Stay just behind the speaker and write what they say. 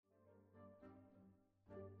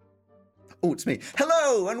Oh, it's me.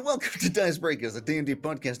 Hello, and welcome to Dice Breakers, a D&D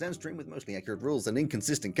podcast and stream with mostly accurate rules and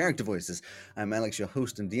inconsistent character voices. I'm Alex, your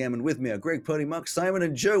host and DM, and with me are Greg, Purdy, Mark, Simon,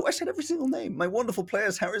 and Joe. I said every single name. My wonderful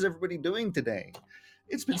players, how is everybody doing today?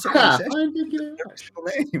 It's been so many sessions. I did get it Every right. single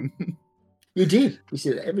name. You did. You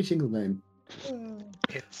said every single name.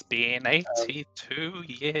 It's been 82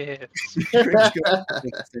 years.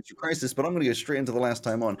 Existential crisis, but I'm going to go straight into the last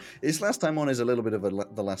time on. This last time on is a little bit of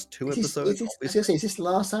the last two episodes. Is this the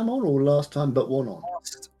last time on or last time but one on?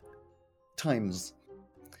 Last times.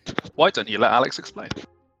 Why don't you let Alex explain?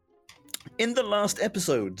 In the last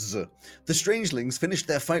episodes, the Strangelings finished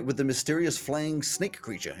their fight with the mysterious flying snake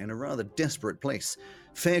creature in a rather desperate place.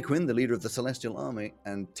 Fairquin, the leader of the Celestial Army,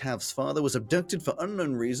 and Tav's father was abducted for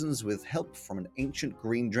unknown reasons with help from an ancient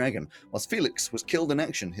green dragon, whilst Felix was killed in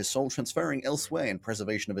action, his soul transferring elsewhere in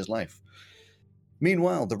preservation of his life.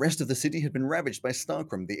 Meanwhile, the rest of the city had been ravaged by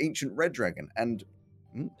Starkram, the ancient red dragon, and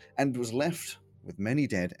was left with many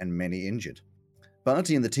dead and many injured.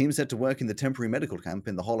 Barty and the team set to work in the temporary medical camp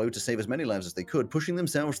in the Hollow to save as many lives as they could, pushing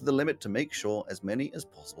themselves to the limit to make sure as many as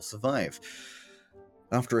possible survive.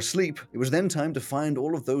 After a sleep, it was then time to find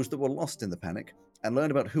all of those that were lost in the panic and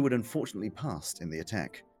learn about who had unfortunately passed in the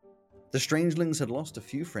attack. The Strangelings had lost a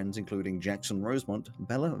few friends, including Jackson Rosemont,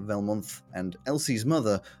 Bella Velmonth, and Elsie's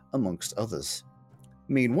mother, amongst others.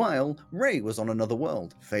 Meanwhile, Ray was on another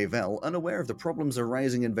world, Feyvel, unaware of the problems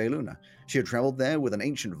arising in Veluna. She had travelled there with an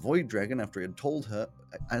ancient void dragon after it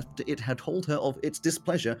had told her of its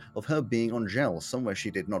displeasure of her being on Gel, somewhere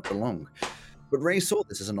she did not belong. But Ray saw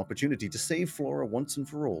this as an opportunity to save Flora once and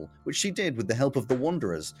for all, which she did with the help of the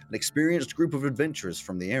Wanderers, an experienced group of adventurers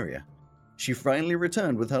from the area. She finally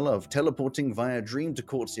returned with her love, teleporting via dream to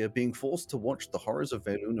Cortsia, being forced to watch the horrors of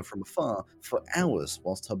Veluna from afar for hours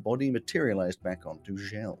whilst her body materialized back onto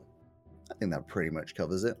Gel. I think that pretty much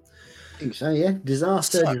covers it. I think so, yeah.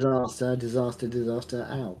 Disaster, So- disaster.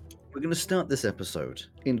 Ow. We're going to start this episode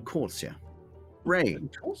in Cortsia. Ray,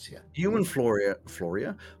 Of course, yeah. you and Flora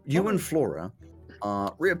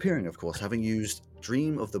are reappearing, of course, having used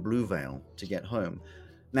Dream of the Blue Veil to get home.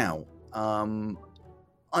 Now,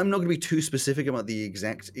 I'm not going to be too specific about the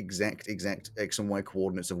exact X and Y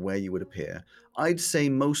coordinates of where you would appear. I'd say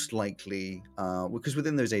most likely, because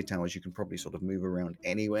within those 8 hours you can probably sort of move around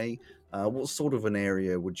anyway. What sort of an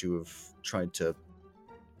area would you have tried to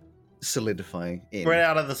solidify in? Right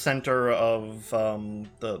out of the center of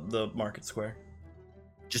the market square.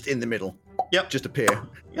 Just in the middle. Yep. Just appear.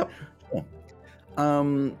 Yep.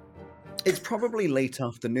 Sure. It's probably late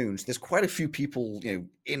afternoon, so there's quite a few people,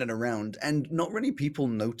 in and around, and not many people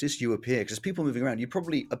notice you appear, because people moving around, you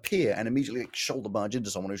probably appear and immediately shoulder barge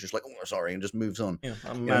into someone who's just like, oh, sorry, and just moves on. Yeah,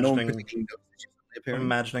 I'm No one imagining, particularly notices you suddenly I'm appearing.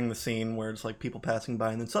 imagining the scene where it's like people passing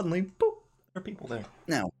by and then suddenly, boop, there are people there.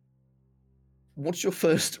 Now, what's your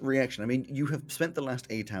first reaction? I mean, you have spent the last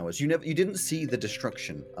 8 hours. You didn't see the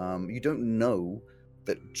destruction. You don't know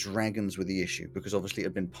that dragons were the issue, because obviously it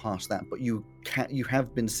had been past that, but you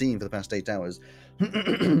have been seeing for the past 8 hours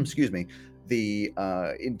excuse me, the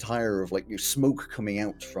entire of smoke coming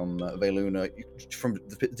out from Veluna. From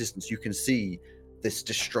the distance you can see this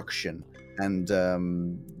destruction, and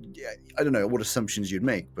I don't know what assumptions you'd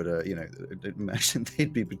make, but I don't imagine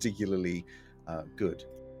they'd be particularly good.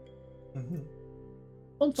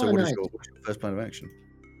 So what is your first plan of action?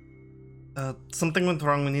 Something went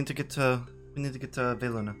wrong. We need to get to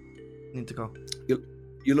Veluna. We need to go.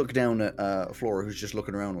 You look down at Flora, who's just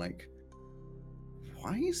looking around like,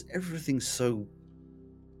 why is everything so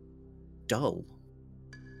dull?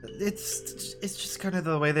 It's just kind of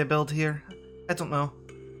the way they build here. I don't know.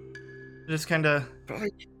 Just kind of.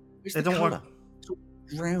 Where's They the don't want- colour? It's all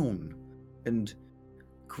brown and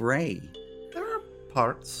grey. There are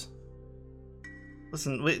parts.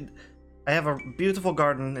 Listen, I have a beautiful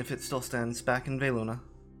garden, if it still stands, back in Veluna.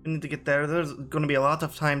 We need to get there. There's going to be a lot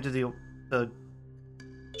of time to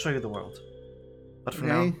show you the world. But for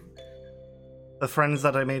now, the friends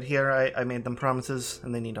that I made here, I made them promises,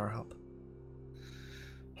 and they need our help.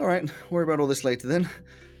 All right, worry about all this later then.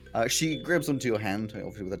 She grabs onto your hand,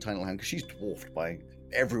 obviously with a tiny little hand, because she's dwarfed by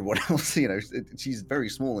everyone else. She's very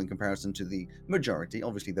small in comparison to the majority.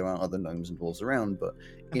 Obviously, there are other gnomes and dwarves around, but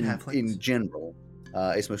And in halflings. general,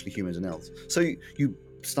 it's mostly humans and elves. So you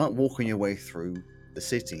start walking your way through the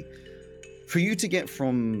city. For you to get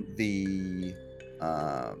from the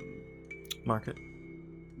Market.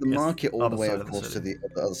 the Yes, market all the other way, side of of the course, to city.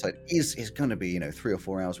 the other side is going to be 3 or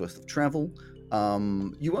 4 hours worth of travel.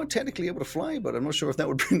 You are technically able to fly, but I'm not sure if that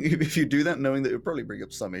would bring you, if you do that, knowing that it would probably bring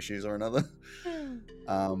up some issues or another.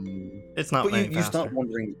 It's not But any you faster. start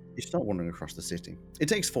wandering. You start wandering across the city. It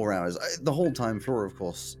takes 4 hours. The whole time, Flora, of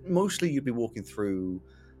course. Mostly, you'd be walking through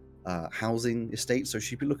housing estate, so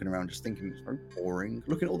she'd be looking around just thinking it's very boring.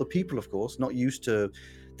 Looking at all the people, of course, not used to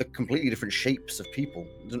the completely different shapes of people,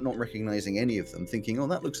 not recognizing any of them, thinking, oh,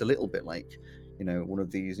 that looks a little bit like, one of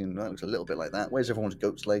these, that looks a little bit like that. Where's everyone's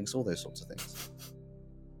goat's legs? All those sorts of things.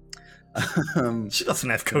 She doesn't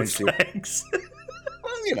have goat's legs.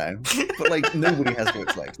 Well, but like nobody has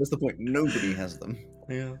goat's legs. That's the point. Nobody has them.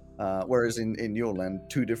 Yeah. Whereas in your land,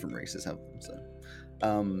 2 different races have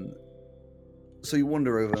them. So you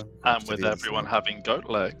wander over. And with everyone having goat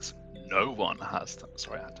legs, no one has them.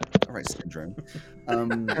 Sorry, Andy. All right, syndrome.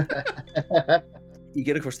 You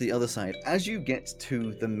get across to the other side. As you get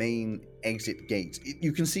to the main exit gate,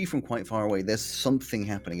 you can see from quite far away there's something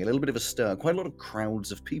happening, a little bit of a stir, quite a lot of crowds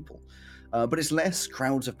of people. But it's less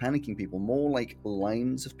crowds of panicking people, more like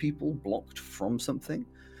lines of people blocked from something.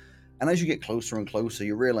 And as you get closer and closer,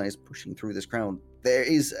 you realize, pushing through this crowd, there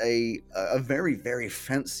is a very, very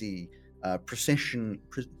fancy procession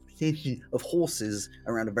of horses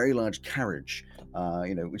around a very large carriage,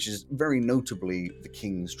 which is very notably the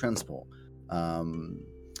king's transport. I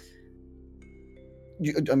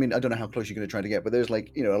mean, I don't know how close you're going to try to get, but there's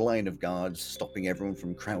like, a line of guards stopping everyone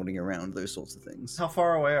from crowding around, those sorts of things. How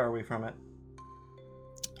far away are we from it?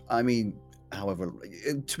 I mean, however,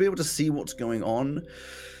 to be able to see what's going on,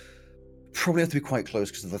 probably have to be quite close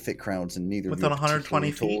because of the thick crowds, and neither within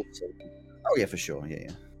 120 feet. Oh yeah, for sure. Yeah.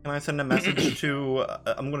 Can I send a message to?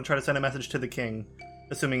 I'm going to try to send a message to the king,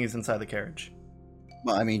 assuming he's inside the carriage.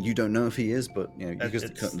 Well, I mean, you don't know if he is, but because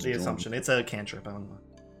it's the curtains the are drawn. assumption. It's a cantrip. I don't know.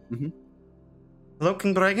 Mm-hmm. Hello,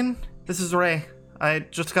 King Dragon. This is Ray. I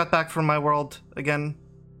just got back from my world again.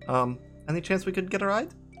 Any chance we could get a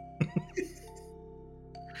ride?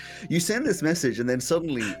 You send this message, and then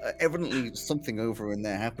suddenly, evidently, something over in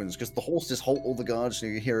there happens because the horses halt all the guards,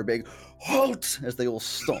 and you hear a big "halt" as they all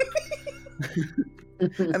stop.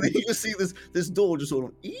 And then you just see this door just sort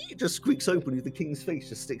of just squeaks open, with the king's face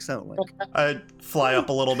just sticks out like. I fly up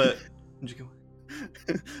a little bit. And you go.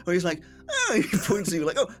 Or he's like, he points at you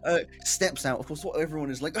like, steps out. Of course, what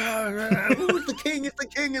everyone is like, it's the king, it's the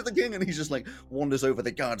king, it's the king, and he just like wanders over.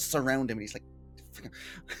 The guards surround him, and he's like,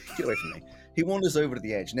 get away from me. He wanders over to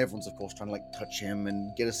the edge, and everyone's of course trying to like touch him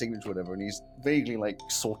and get a signature or whatever, and he's vaguely like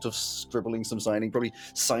sort of scribbling some signing, probably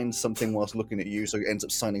signs something whilst looking at you, so he ends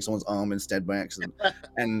up signing someone's arm instead by accident,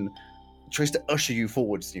 and tries to usher you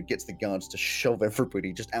forwards. Gets the guards to shove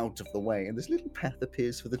everybody just out of the way, and this little path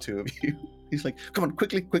appears for the 2 of you. He's like, come on,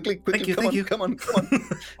 quickly, come on.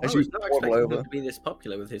 As I you was not waddle expecting over. him to be this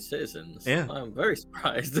popular with his citizens. Yeah. I'm very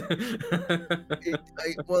surprised.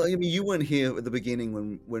 Well, I mean, you weren't here at the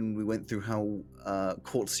beginning when we went through how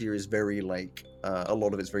Courtsier is very like a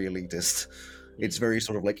lot of it's very elitist. It's very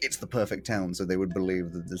sort of like it's the perfect town, so they would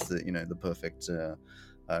believe that this the perfect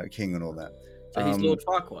king and all that. So he's Lord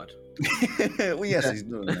Farquaad. Well, yes, he's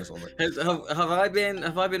doing this all right. Have I been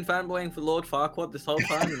fanboying for Lord Farquaad this whole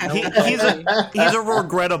time? He's a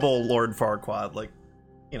regrettable Lord Farquaad. Like,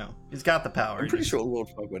 he's got the power. I'm pretty sure Lord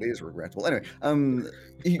Farquaad is regrettable. Anyway,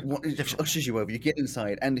 he ushers you over. You get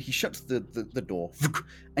inside, and he shuts the door,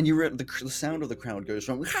 and you the sound of the crowd goes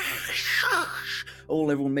from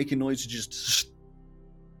everyone making noise to just.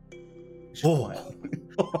 Oh.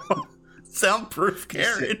 Soundproof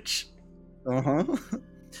carriage.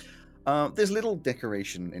 There's little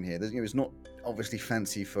decoration in here. It's not obviously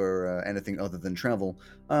fancy for anything other than travel.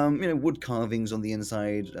 Wood carvings on the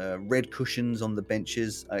inside, red cushions on the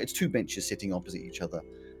benches. It's 2 benches sitting opposite each other,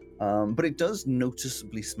 but it does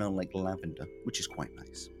noticeably smell like lavender, which is quite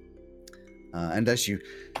nice. And as you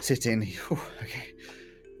sit in, he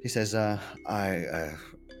says, "I'm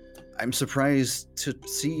surprised to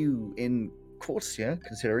see you in Courtsier,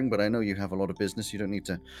 considering, but I know you have a lot of business. You don't need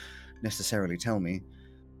to necessarily tell me.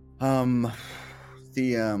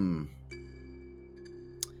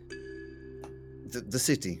 The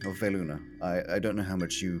city of Veluna. I don't know how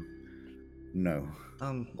much you know.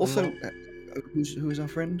 Also, who is our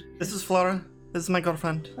friend? This is Flora. This is my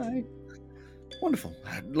girlfriend. Hi. Wonderful.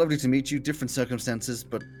 Lovely to meet you. Different circumstances,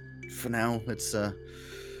 but for now, let's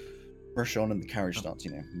rush on, and the carriage starts,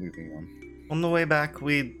 moving on. On the way back,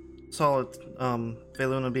 we saw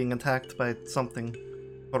Veluna being attacked by something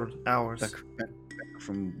for hours. Back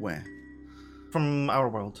from where? From our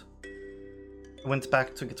world. I went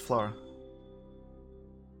back to get Flora.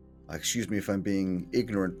 Excuse me if I'm being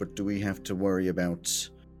ignorant, but do we have to worry about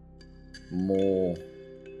more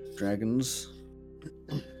dragons?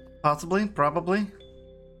 Possibly, probably.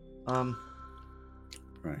 Right.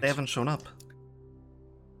 They haven't shown up.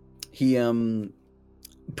 He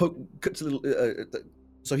cuts a little,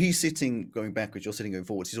 So he's sitting, going backwards. You're sitting going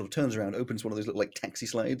forwards. He sort of turns around, opens one of those little like taxi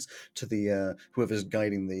slides to the whoever's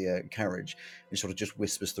guiding the carriage, and sort of just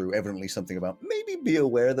whispers through, evidently something about maybe be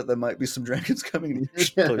aware that there might be some dragons coming. And he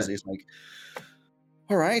closes. He's like,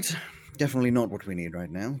 "All right, definitely not what we need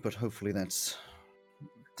right now, but hopefully that's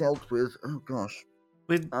dealt with." Oh gosh,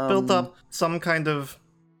 We built up some kind of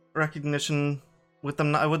recognition with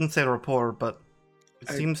them. I wouldn't say rapport, but it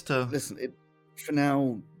seems to. Listen, for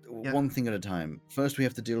now. Yeah. One thing at a time. First, we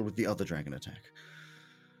have to deal with the other dragon attack.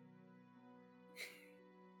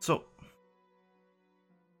 So,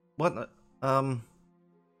 what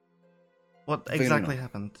exactly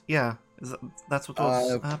happened? Yeah, that's what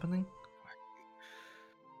was happening?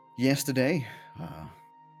 Yesterday,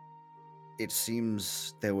 it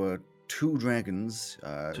seems there were 2 dragons,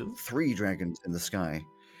 3 dragons in the sky.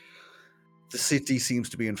 The city seems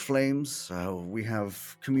to be in flames. We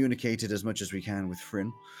have communicated as much as we can with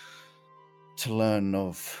Fryn to learn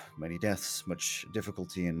of many deaths, much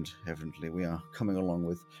difficulty, and evidently we are coming along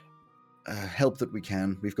with help that we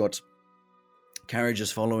can. We've got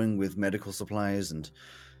carriages following with medical supplies, and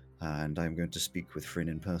I'm going to speak with Fryn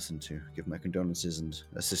in person to give my condolences and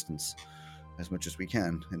assistance as much as we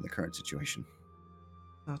can in the current situation.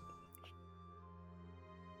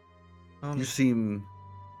 You seem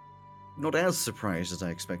not as surprised as I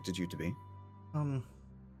expected you to be.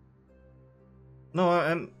 No,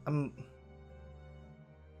 I'm.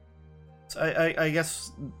 I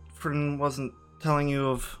guess Fryn wasn't telling you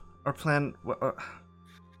of our plan.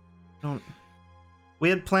 We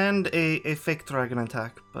had planned a fake dragon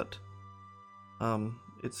attack, but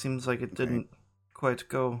it seems like it didn't quite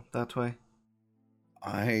go that way.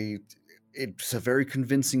 It's a very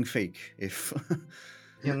convincing fake. If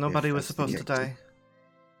yeah, nobody was supposed to die.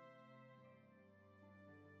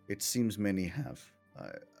 It seems many have.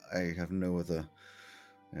 I have no other.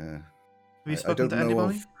 Have you spoken to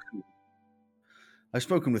anybody? I've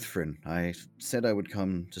spoken with Fryn. I said I would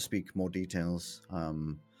come to speak more details.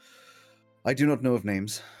 I do not know of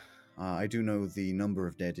names. I do know the number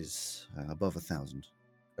of dead is above 1,000.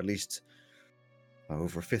 At least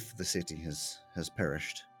over a fifth of the city has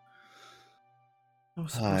perished. I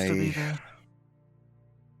was supposed to be there.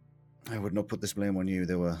 I would not put this blame on you.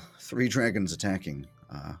 There were 3 dragons attacking.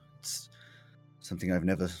 It's something I've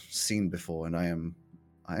never seen before, and I am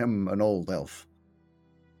an old elf.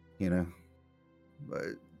 You know,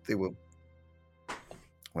 they were.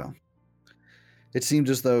 Well, it seemed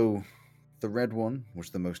as though the red one was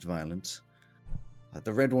the most violent.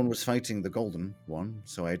 The red one was fighting the golden one,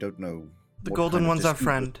 so I don't know. The golden one's our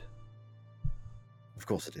friend. Of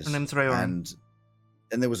course it is. Her name's Rayoran. And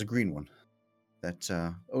then there was a green one that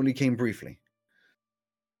only came briefly.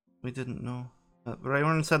 We didn't know.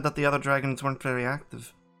 Rayoran said that the other dragons weren't very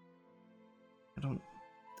active. I'm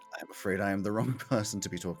afraid I am the wrong person to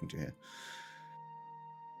be talking to here.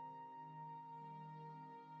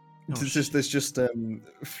 There's just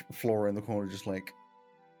Flora in the corner, just like.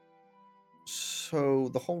 So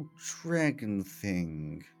the whole dragon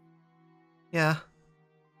thing. Yeah.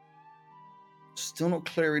 Still not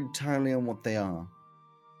clear entirely on what they are.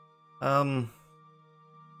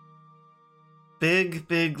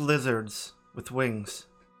 Big lizards with wings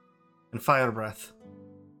and fire breath.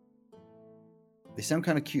 They sound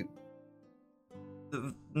kind of cute.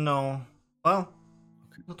 No. Well,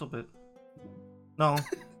 a little bit. No.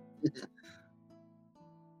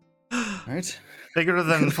 Right? Bigger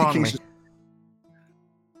than Fonley.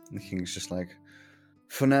 The king's just like,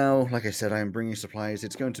 for now, like I said, I am bringing supplies.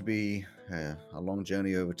 It's going to be a long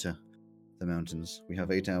journey over to the mountains. We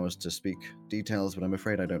have 8 hours to speak details, but I'm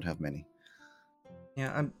afraid I don't have many.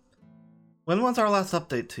 Yeah, When was our last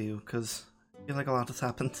update to you? Because I feel like a lot has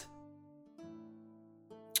happened.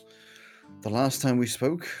 The last time we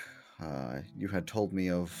spoke, you had told me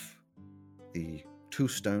of the 2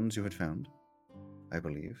 stones you had found, I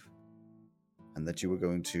believe, and that you were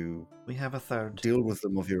going to... We have a third. Deal with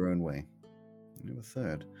them of your own way. You have a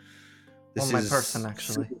third. This on my person,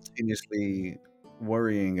 actually. Simultaneously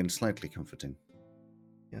worrying and slightly comforting.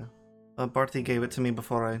 Yeah. Barty gave it to me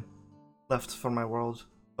before I left for my world,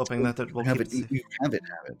 hoping that it will keep it safe. You have it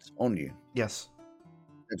on you. Yes.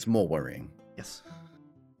 It's more worrying. Yes.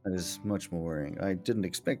 That is much more worrying. I didn't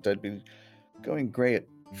expect I'd be going grey at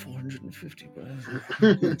 450.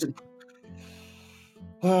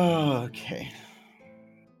 Okay.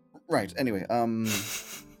 Right, anyway,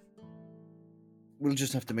 we'll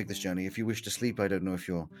just have to make this journey. If you wish to sleep, I don't know if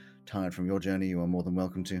you're tired from your journey, you are more than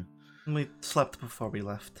welcome to. We slept before we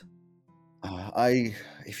left.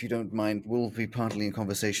 If you don't mind, will be partly in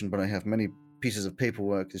conversation, but I have many pieces of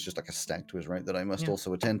paperwork. There's just like a stack to his right that I must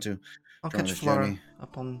also attend to. I'll catch Flora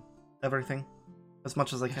up on everything. as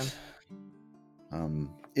much as I can.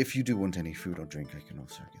 If you do want any food or drink, I can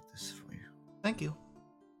also get this for you. Thank you.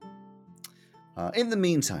 In the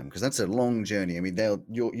meantime, because that's a long journey, I mean,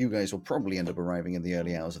 you guys will probably end up arriving in the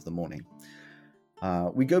early hours of the morning.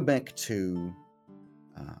 We go back to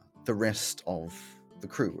the rest of the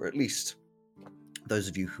crew, or at least those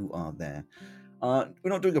of you who are there. We're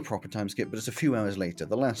not doing a proper time skip, but it's a few hours later.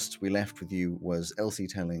 The last we left with you was Elsie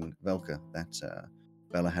telling Velka that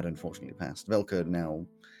Bella had unfortunately passed. Velka now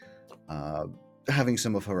having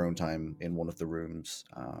some of her own time in one of the rooms,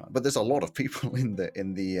 but there's a lot of people in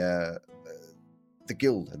the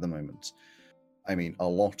guild at the moment. I mean, a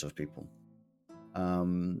lot of people.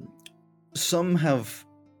 Some have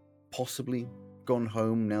possibly gone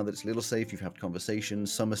home now that it's a little safe. You've had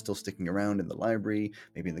conversations. Some are still sticking around in the library,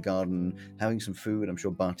 maybe in the garden, having some food. I'm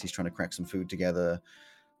sure Barty's trying to crack some food together.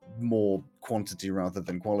 More quantity rather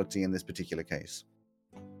than quality in this particular case.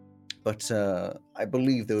 But I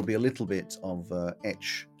believe there would be a little bit of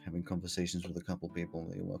Etch having conversations with a couple people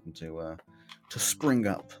that you're welcome to spring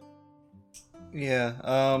up.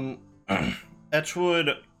 Yeah, Etch would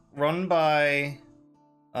run by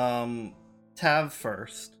Tav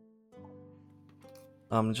first.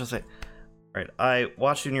 Just say, alright, I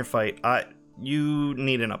watched you in your fight. You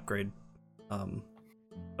need an upgrade.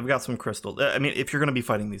 I've got some crystals. I mean, if you're gonna be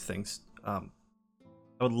fighting these things, I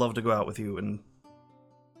would love to go out with you and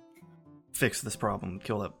fix this problem,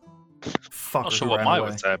 kill that fucker. Not sure who what ran Mike away.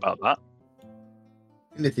 would say about that.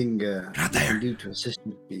 Anything I can do to assist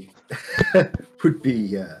would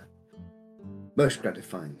be most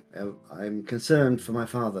gratifying. I'm concerned for my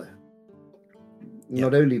father.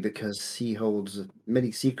 Not only because he holds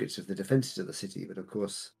many secrets of the defenses of the city, but of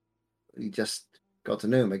course, we just got to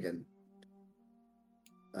know him again.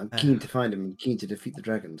 I'm keen to find him and keen to defeat the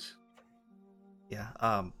dragons. Yeah,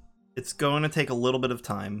 it's going to take a little bit of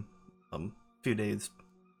time, a few days,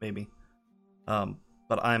 maybe.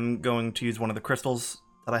 But I'm going to use one of the crystals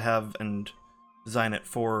that I have and design it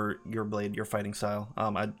for your blade, your fighting style.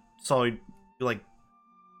 I saw you, like,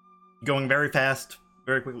 going very fast,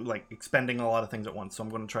 very quickly, like, expending a lot of things at once, so I'm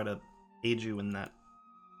going to try to aid you in that.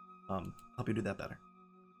 Help you do that better.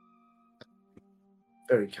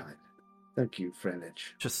 Very kind. Thank you,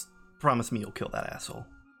 Frenich. Just promise me you'll kill that asshole.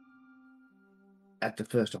 At the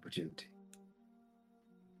first opportunity.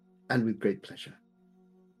 And with great pleasure.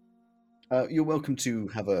 You're welcome to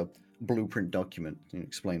have a blueprint document and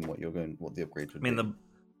explain what the upgrades would be. I mean, the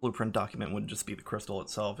blueprint document would just be the crystal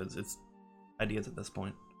itself. It's ideas at this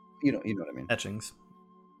point. You know what I mean. Etchings.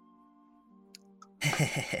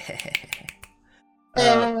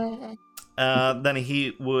 Then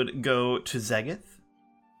he would go to Zegith.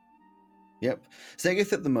 Yep.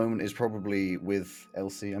 Zegith at the moment is probably with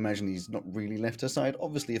Elsie. I imagine he's not really left her side.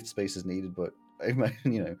 Obviously, if space is needed, but I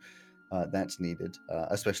imagine, that's needed,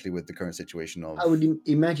 especially with the current situation of... I would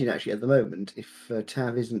imagine, actually, at the moment, if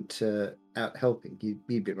Tav isn't out helping, he'd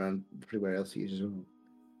be around everywhere else he is as well.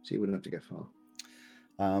 So he wouldn't have to go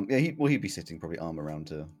far. He'd be sitting probably arm around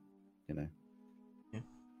to,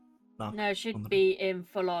 No, should be in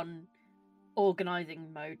full-on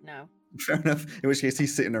organising mode now. Fair enough. In which case,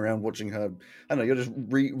 he's sitting around watching her. I don't know. You're just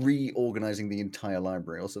reorganizing the entire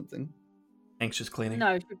library or something. Anxious cleaning.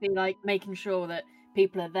 No, it should be like making sure that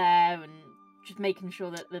people are there and just making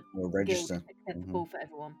sure that the Or guild register. is acceptable for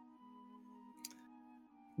everyone.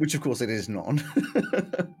 Which, of course, it is not.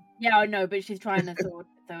 Yeah, I know, but she's trying to sort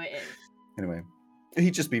so it is. Anyway,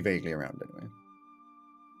 he'd just be vaguely around anyway.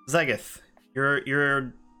 Zegith,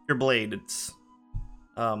 your blade. It's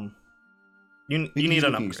you need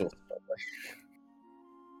an upgrade.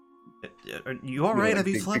 Are you all right? Have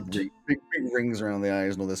you slept? Big rings around the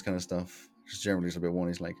eyes and all this kind of stuff. Just generally a bit worn.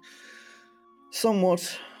 He's like,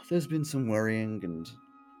 somewhat. There's been some worrying and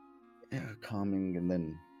calming, and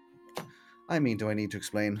then. I mean, do I need to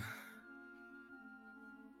explain?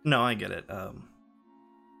 No, I get it. I'm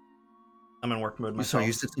in work mode myself. Sorry,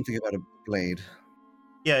 you said something about a blade.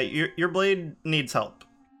 Yeah, your blade needs help.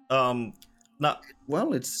 Not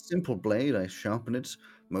Well, it's a simple blade. I sharpen it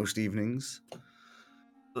most evenings.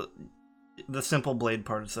 the simple blade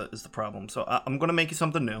part is the problem. So I'm going to make you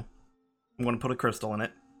something new. I'm going to put a crystal in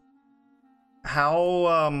it.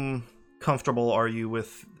 How comfortable are you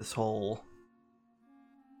with this whole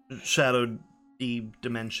shadow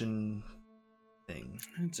dimension thing?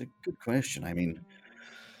 That's a good question. I mean,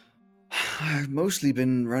 I've mostly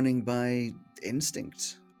been running by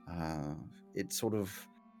instinct. It sort of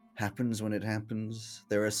happens when it happens.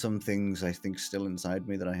 There are some things I think still inside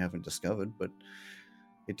me that I haven't discovered, but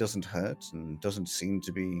it doesn't hurt and doesn't seem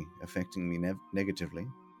to be affecting me negatively.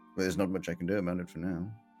 But there's not much I can do about it for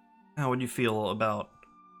now. How would you feel about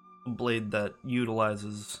a blade that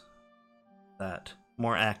utilizes that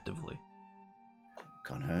more actively.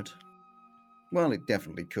 Can't hurt. Well, it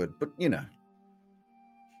definitely could, but you know.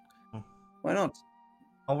 Why not?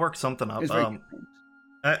 I'll work something up. It's very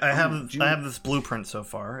I have do you- I have this blueprint so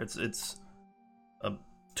far. It's a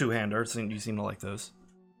two-hander. So you seem to like those.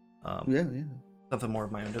 Yeah. Something more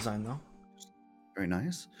of my own design though. Very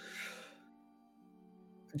nice.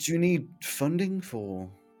 Do you need funding for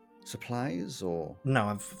supplies or? No,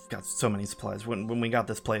 I've got so many supplies. When we got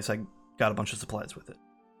this place, I got a bunch of supplies with it.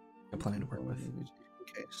 Got plenty to work with. In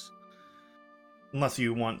case. Unless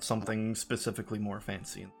you want something specifically more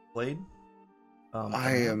fancy in the blade.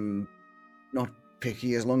 I am not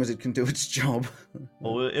picky as long as it can do its job.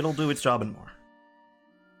 Well, it'll do its job and more.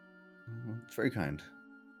 It's very kind.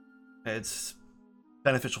 It's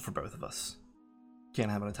beneficial for both of us.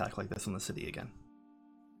 Can't have an attack like this in the city again.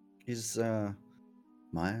 Is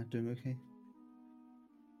Maya doing okay?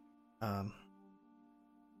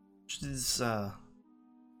 She's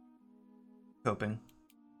coping.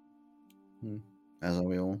 As are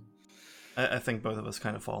we all. I think both of us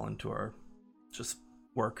kind of fall into our just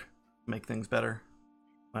work, make things better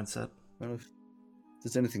mindset. Well, if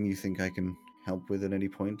there's anything you think I can help with at any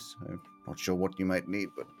point, I'm not sure what you might need,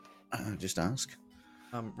 but just ask.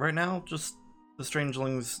 Right now, just the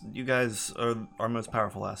Strangelings. You guys are our most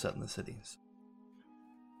powerful asset in the cities.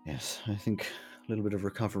 Yes, I think a little bit of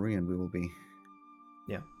recovery and we will be...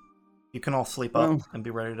 You can all sleep Well, up and be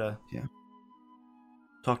ready to yeah.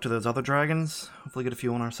 talk to those other dragons. Hopefully get a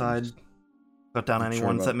few on our side. Cut down Not any sure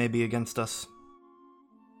ones about- that may be against us.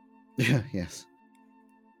 Yeah, yes.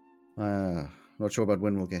 Not sure about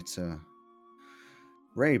when we'll get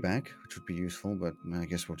Ray back, which would be useful, but I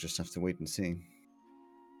guess we'll just have to wait and see.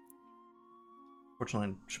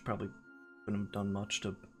 Fortunately, she probably couldn't have done much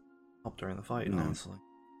to help during the fight, No. honestly.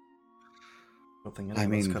 I don't think any I of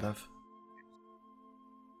us mean- could have.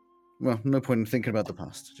 Well, no point in thinking about the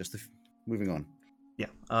past. Just moving on. Yeah.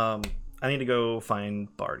 I need to go find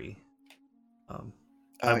Barty.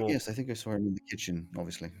 I will- Yes, I think I saw him in the kitchen,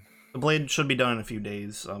 obviously. The blade should be done in a few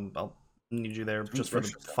days. I'll need you there just for the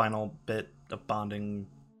precious. final bit of bonding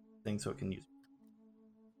thing so it can use.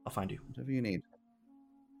 I'll find you. Whatever you need.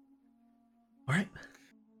 All right.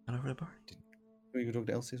 Head over to Barty. You can talk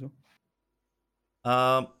to Elsie as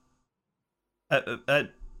well.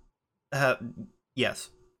 Yes,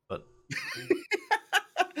 but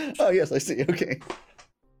Oh, yes, I see. Okay.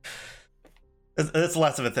 that's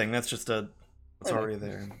less of a thing. That's just it's Alright. already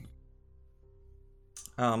there.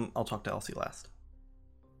 I'll talk to Elsie last.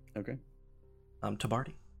 Okay. To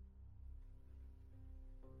Barty.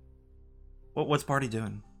 What's Barty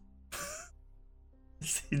doing?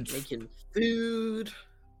 Making food.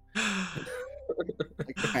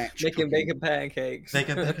 Making Making bacon pancakes.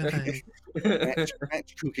 Bacon.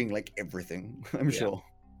 batch cooking like everything, I'm Yeah. sure.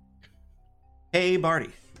 Hey, Barty.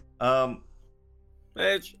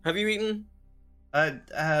 Edge, have you eaten? I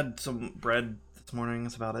had some bread this morning.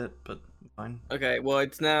 That's about it, but fine. Okay, well,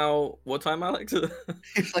 it's now what time, Alex?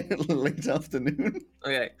 It's like late afternoon.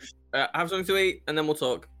 Okay, have something to eat, and then we'll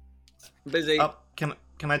talk. I'm busy. Can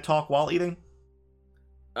I talk while eating?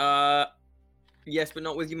 Yes, but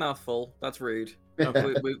not with your mouth full. That's rude.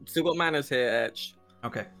 Okay. We've still got manners here, Edge.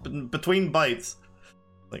 Okay. Between bites,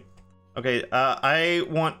 okay. I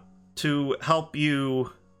want to help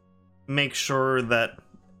you make sure that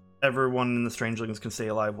everyone in the Strangelings can stay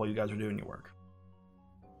alive while you guys are doing your work.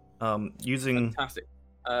 Using Fantastic.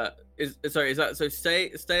 Is that so?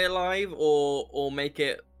 Stay alive, or make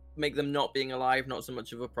them not being alive not so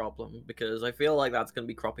much of a problem, because I feel like that's going to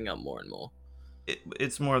be cropping up more and more.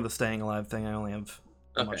 it's more of the staying alive thing. I only have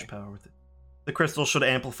so much Okay. power with it. The crystal should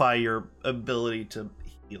amplify your ability to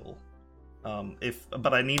heal.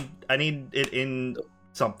 But I need it in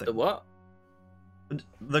something. The what?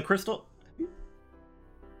 The crystal.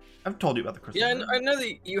 I've told you about the crystal. Yeah, right? I know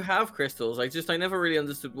that you have crystals. I never really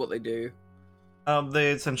understood what they do.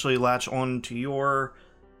 They essentially latch on to your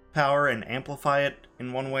power and amplify it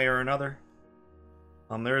in one way or another.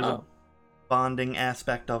 There is a Oh. bonding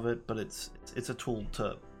aspect of it, but it's a tool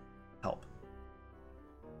to help.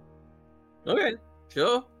 Okay,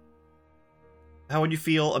 sure. How would you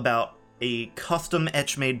feel about a custom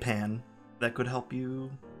etch-made pan that could help you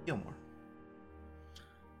heal more?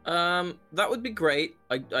 That would be great.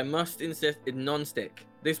 I must insist it's non-stick.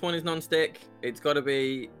 This one is non-stick. It's got to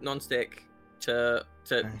be non-stick to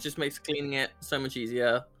Okay. just makes cleaning it so much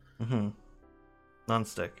easier. Mm-hmm.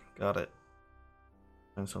 Non-stick. Got it.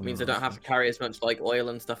 Means I don't have to carry as much like oil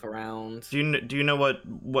and stuff around. Do you know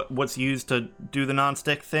what's used to do the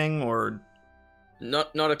non-stick thing, or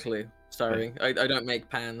Not a clue. Sorry, I don't make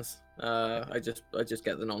pans. I just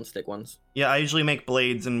get the non-stick ones. Yeah, I usually make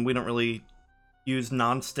blades, and we don't really use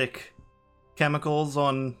non-stick chemicals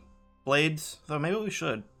on blades, so maybe we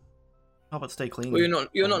should. Help it stay clean. Well,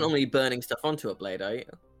 you're not normally burning stuff onto a blade, are you?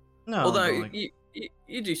 No, Although but, like,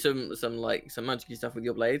 you do some magic stuff with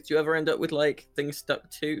your blades. Do you ever end up with like things stuck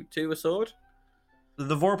to a sword?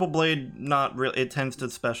 the Vorpal blade, not really. It tends to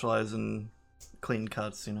specialize in clean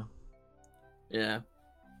cuts, you know. Yeah.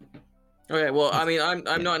 Okay. Well, I mean,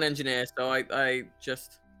 I'm not an engineer, so I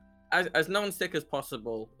just as non-stick as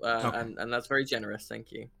possible, Okay. and that's very generous.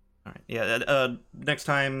 Thank you. All right. Yeah. Next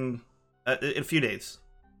time, in a few days,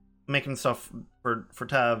 making stuff for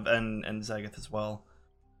Tav and Zagath as well.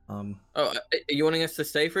 Oh, are you wanting us to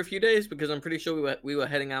stay for a few days? Because I'm pretty sure we were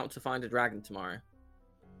heading out to find a dragon tomorrow.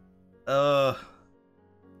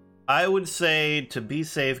 I would say, to be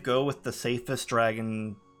safe, go with the safest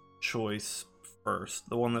dragon choice first.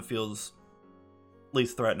 The one that feels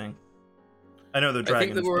least threatening. I know they're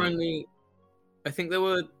dragons. I think there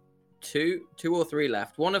were two or three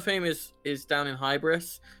left. One of whom is down in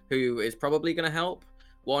Hybris, who is probably going to help.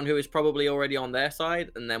 One who is probably already on their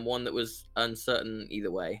side, and then one that was uncertain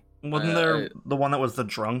either way. Wasn't there the one that was the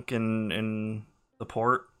drunk in the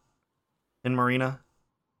port in Marina?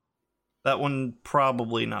 That one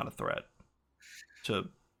probably not a threat to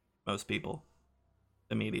most people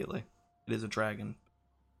immediately. It is a dragon.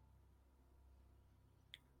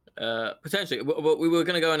 Potentially. We were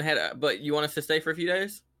going to go and head, but you want us to stay for a few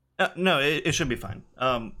days? No, it should be fine.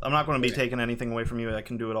 I'm not going to be taking anything away from you. I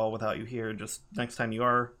can do it all without you here. Just next time you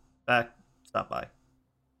are back, stop by.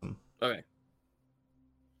 Okay.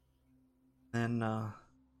 Then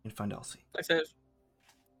you can find Elsie. Thanks, Serge.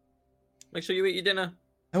 Make sure you eat your dinner.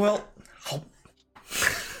 I will.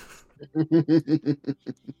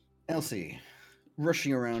 Elsie,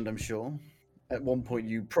 rushing around, I'm sure. At one point,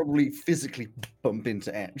 you probably physically bump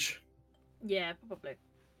into Etch. Yeah, probably.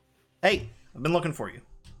 Hey, I've been looking for you.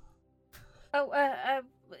 Oh,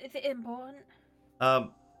 is it important?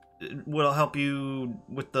 Will help you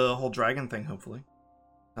with the whole dragon thing, hopefully.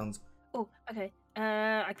 Sounds. Oh, okay.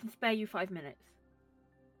 I can spare you 5 minutes.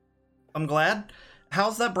 I'm glad.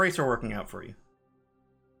 How's that bracer working out for you?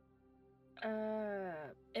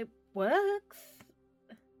 It works.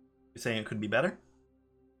 You're saying it could be better?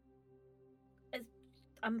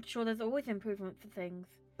 I'm sure there's always improvement for things.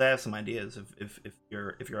 I have some ideas if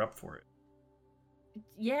you're up for it.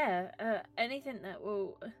 Yeah, anything that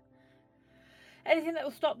will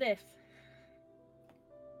stop this.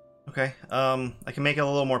 Okay. I can make it a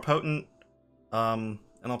little more potent. And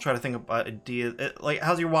I'll try to think about ideas. Like,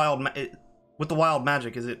 how's your wild with the wild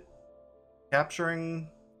magic? Is it capturing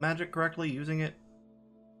magic correctly, using it?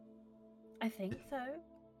 I think so.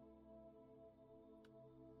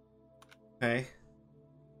 Okay.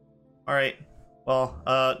 All right. Well,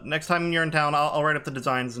 next time you're in town, I'll write up the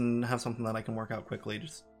designs and have something that I can work out quickly.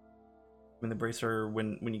 Just give me the bracer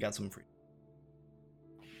when you got some free.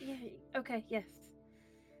 Yeah. Okay. Yes.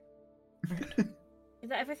 Is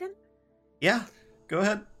that everything? Yeah. Go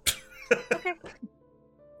ahead. Okay.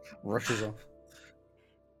 Rushes off.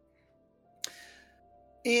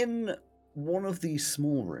 In one of the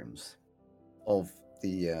small rooms of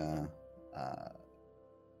the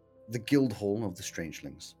guild hall of the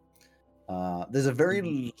Strangelings, there's a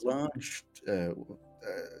very large.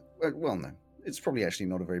 Well, no, it's probably actually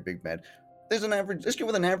not a very big bed. There's an average. Let's go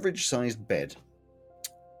with an average-sized bed.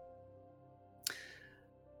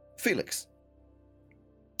 Felix,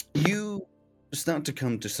 you start to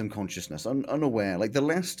come to some consciousness, unaware. Like, the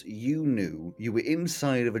last you knew, you were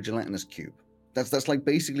inside of a gelatinous cube. That's like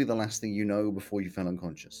basically the last thing you know before you fell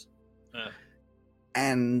unconscious.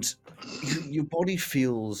 And your body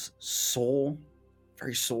feels sore,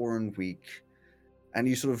 very sore and weak. And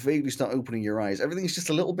you sort of vaguely start opening your eyes. Everything's just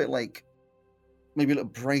a little bit like, maybe a little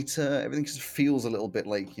brighter. Everything just feels a little bit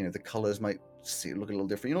like, the colors might look a little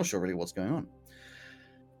different. You're not sure really what's going on.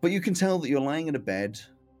 But you can tell that you're lying in a bed.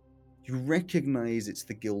 You recognize it's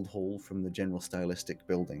the guild hall from the general stylistic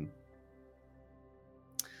building.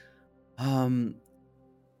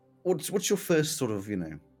 What's your first sort of,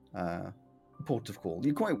 port of call?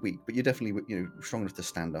 You're quite weak, but you're definitely, strong enough to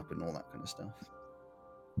stand up and all that kind of stuff.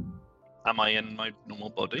 Am I in my normal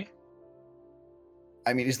body?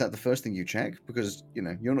 I mean, is that the first thing you check? Because,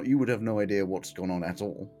 you would have no idea what's going on at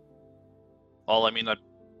all. Well, I mean, I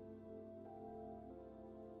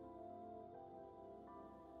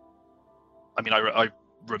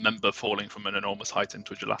remember falling from an enormous height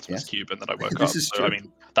into a gelatinous cube, and then I woke up. So, true. I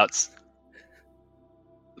mean, that's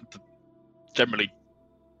generally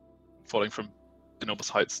falling from enormous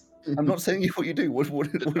heights. I'm not saying what you do. What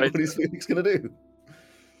is Felix going to do?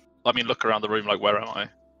 I mean, look around the room. Like, where am I?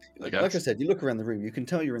 Like I guess. said, you look around the room. You can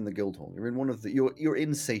tell you're in the guild hall. You're in one of the. You're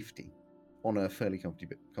in safety, on a fairly comfy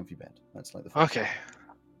bed. That's like the. First Okay,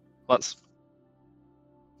 that's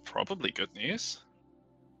probably good news.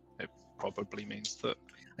 It probably means that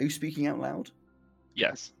Are you speaking out loud?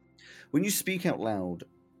 yes. When you speak out loud,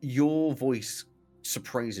 your voice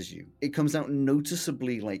surprises you. It comes out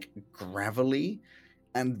noticeably like gravelly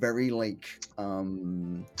and very like I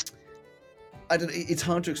don't. It's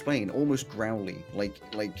hard to explain. Almost growly, like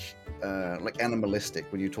animalistic.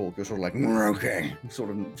 When you talk, you're sort of like okay, sort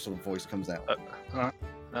of voice comes out.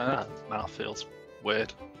 Mouth feels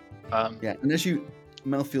weird. Yeah, and as you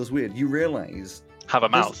mouth feels weird, you realize Have a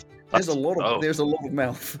mouth. there's a lot of oh, there's a lot of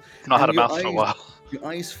mouth. I've not had a and your mouth for a eyes- while. Your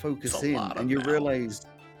eyes focus It's a in, lot of and you mouth. realize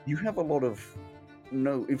you have a lot of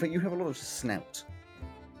in fact, you have a lot of snout.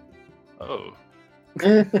 Oh,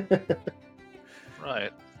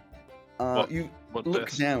 right. You What look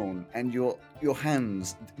this? down, and your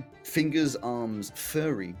hands, fingers, arms,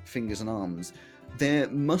 furry fingers and arms, they're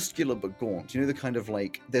muscular but gaunt. You know, the kind of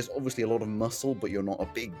like, there's obviously a lot of muscle, but you're not a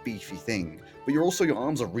big beefy thing. But you're also, your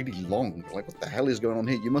arms are really long. Like, what the hell is going on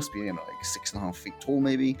here? You must be, like 6.5 feet tall,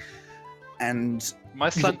 maybe. And My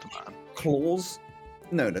slender man. claws.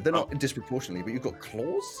 No, they're not disproportionately, but you've got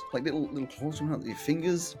claws, like little claws coming out of your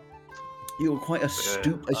fingers. You're quite a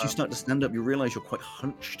stoop as you start to stand up. You realize you're quite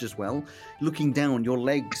hunched as well. Looking down, your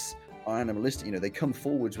legs are animalistic. You know, they come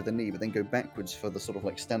forwards with a knee, but then go backwards for the sort of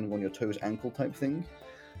like standing on your toes, ankle type thing.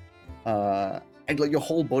 And like your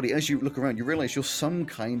whole body, as you look around, you realize you're some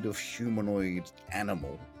kind of humanoid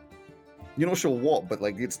animal. You're not sure what, but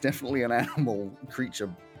like it's definitely an animal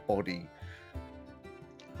creature body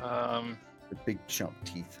with big sharp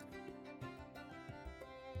teeth.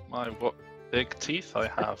 What big teeth I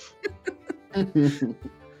have.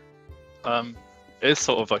 It's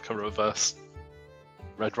sort of like a reverse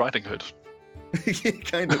Red Riding Hood,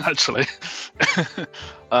 Kind of. actually.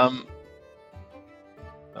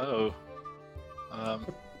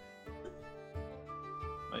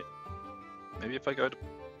 Maybe if I go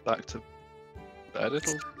back to bed,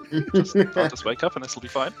 I'll just wake up and this will be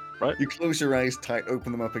fine, right? You close your eyes tight,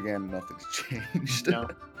 open them up again, nothing's changed. No.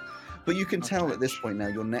 But you can Not tell at this changed. point now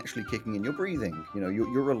you're naturally kicking in. You're breathing. You know,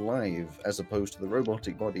 you're alive as opposed to the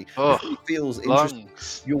robotic body. Oh, It feels interesting.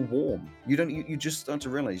 lungs. You're warm. You just start to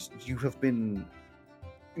realize you have been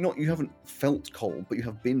you haven't felt cold, but you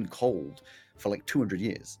have been cold for like 200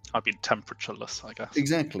 years. I've been temperatureless, I guess.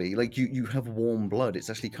 Exactly. Like you have warm blood. It's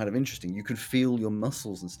actually kind of interesting. You can feel your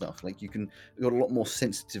muscles and stuff. Like you've got a lot more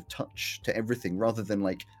sensitive touch to everything rather than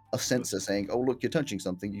like a sensor saying, "Oh, look, you're touching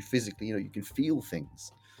something." You physically, you can feel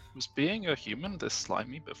things. Was being a human this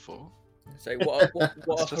slimy before? So what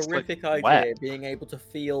It's a just, like, horrific idea, wet. being able to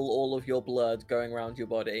feel all of your blood going around your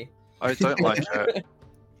body. I don't like it.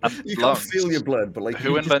 And You lungs. can't feel your blood, but like Who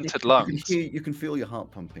you just- invented you lungs? you can feel your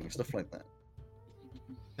heart pumping, stuff like that.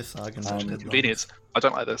 Convenience. I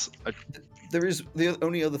don't like this. There is the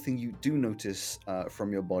only other thing you do notice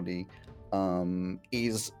from your body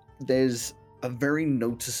is there's a very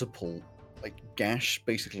noticeable like gash,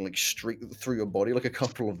 basically like straight through your body, like a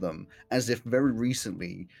couple of them, as if very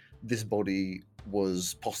recently this body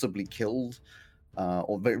was possibly killed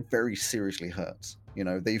or very, very seriously hurt. You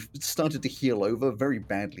know, they've started to heal over, very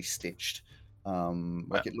badly stitched.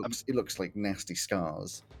 Like it looks like nasty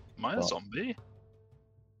scars. Am I a Well- zombie?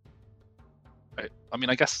 I mean,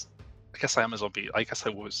 I guess I am a zombie. I guess I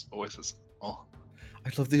was always as well. I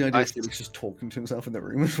love the idea of Felix just talking to himself in the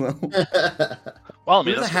room as well. Well, I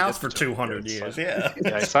mean, We're the that's what house it for is 200 so- years, yeah.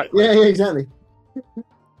 Yeah, exactly. yeah, exactly.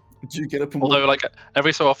 Do you get up and Although, like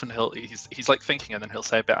every so often, he's like thinking, and then he'll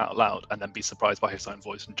say a bit out loud, and then be surprised by his own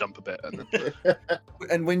voice and jump a bit, and then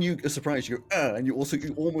and when you are surprised, you go, and you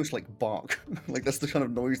almost like bark. Like that's the kind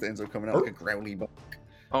of noise that ends up coming out, like a growly bark.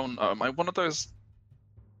 oh no, am I one of those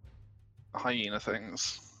hyena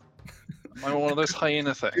things? Am I one of those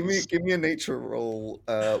hyena things? Give me a nature roll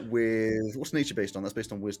with what's nature based on? That's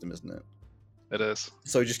based on wisdom, isn't it? It is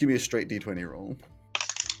So just give me a straight d20 roll.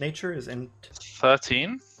 Nature is in.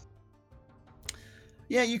 13.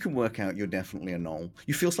 Yeah, you can work out you're definitely a knoll.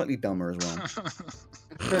 You feel slightly dumber as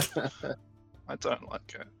well. I don't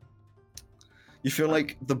like it. You feel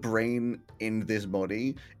like the brain in this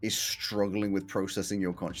body is struggling with processing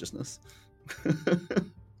your consciousness.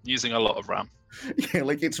 Using a lot of RAM. Yeah,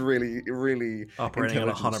 like it's really Operating at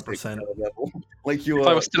intelligence 100%. stick level. Like you If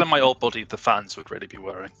I are. was still in my old body, the fans would really be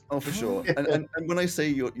whirring. Oh, for sure. And when I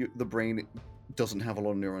say the brain doesn't have a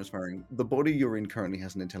lot of neurons firing, the body you're in currently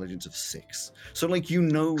has an intelligence of 6. So, like, you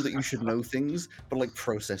know that you should know things, but, like,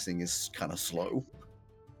 processing is kind of slow.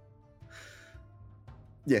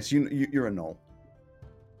 Yes, you're a null.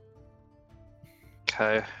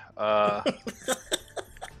 Okay.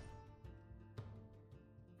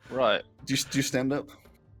 Right. Do you stand up?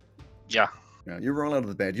 Yeah. Yeah, you roll out of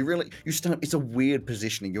the bed. You stand up. It's a weird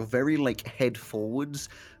positioning. You're very like head forwards,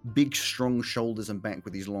 big strong shoulders and back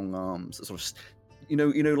with these long arms. That sort of,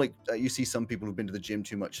 like you see some people who've been to the gym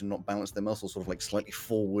too much and not balanced their muscles, sort of like slightly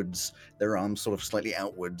forwards, their arms sort of slightly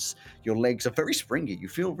outwards. Your legs are very springy. You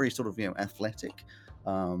feel very sort of athletic.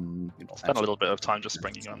 Spend a little bit of time just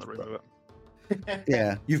springing around the room a bit.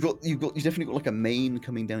 Yeah, you definitely got like a mane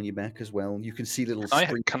coming down your back as well. You can see little.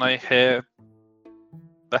 Can I hear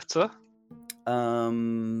better?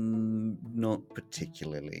 Not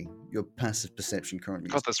particularly. Your passive perception currently.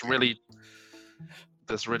 God, there's really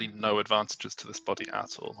no advantages to this body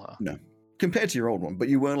at all. Huh? No, compared to your old one, but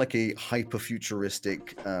you were like a hyper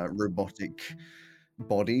futuristic, robotic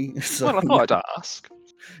body. So Well, I thought I'd ask.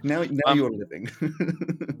 now you're living.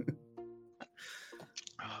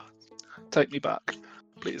 Take me back,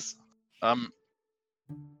 please. Yeah,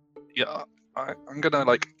 I'm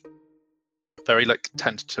gonna very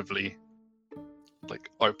tentatively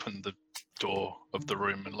open the door of the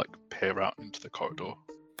room and peer out into the corridor.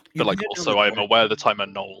 But also I'm aware that I'm a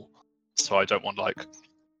gnoll, so I don't want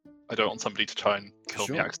somebody to try and kill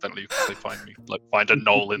me accidentally because they find a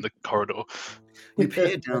gnoll in the corridor. You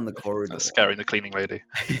peer down the corridor, scaring the cleaning lady.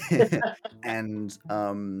 And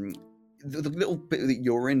the little bit that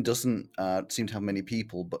you're in doesn't seem to have many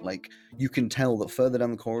people, but you can tell that further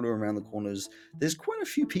down the corridor, around the corners, there's quite a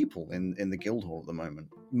few people in the guild hall at the moment,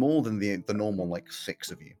 more than the normal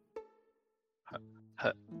 6 of you.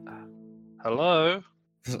 Hello?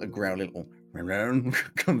 A growl little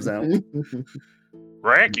comes out.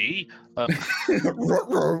 Raggy? I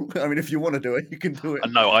mean, if you want to do it, you can do it.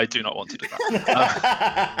 No, I do not want to do that.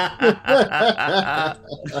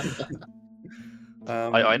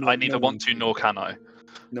 I neither want to nor can I.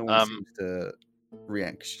 No one seems to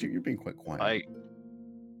react. You're being quite quiet.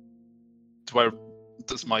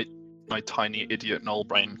 Does my tiny idiot gnoll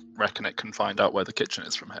brain reckon it can find out where the kitchen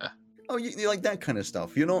is from here? Oh, you like that kind of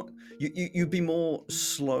stuff. You're not. You'd be more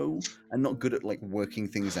slow and not good at working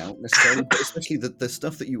things out necessarily, but especially the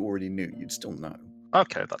stuff that you already knew, you'd still know.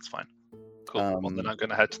 Okay, that's fine. Cool. Well, then I'm going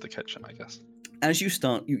to head to the kitchen, I guess. As you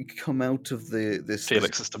come out of this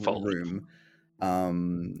Felix's default room.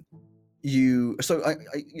 So I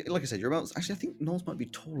like I said, you're about. Actually, I think Knowles might be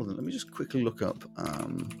taller than. Let me just quickly look up.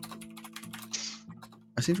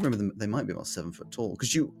 I seem to remember them. They might be about 7 foot tall because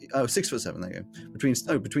 6'7". There you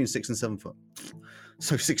go. Between 6 and 7 foot.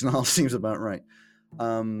 So 6.5 seems about right.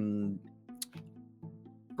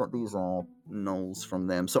 But these are Knowles from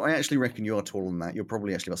them. So I actually reckon you are taller than that. You're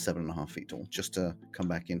probably actually about 7.5 feet tall. Just to come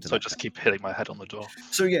back into. So just keep hitting my head on the door.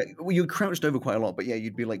 So yeah, you crouched over quite a lot, but yeah,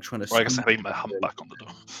 you'd be trying to. Well, I guess hitting my hump back on the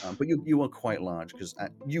door. But you are quite large because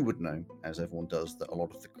you would know, as everyone does, that a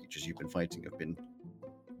lot of the creatures you've been fighting have been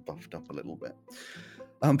buffed up a little bit.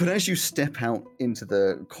 But as you step out into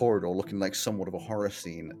the corridor looking like somewhat of a horror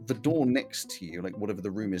scene, the door next to you, whatever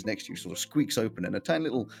the room is next to you, sort of squeaks open and a tiny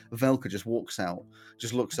little Velka just walks out,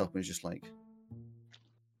 just looks up and is just like,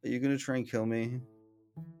 "Are you going to try and kill me?"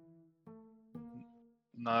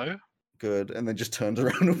 No. Good. And then just turns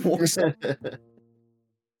around and walks out.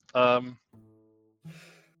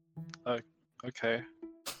 Okay.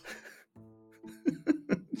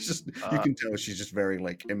 It's just you can tell she's just very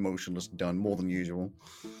emotionless, done more than usual.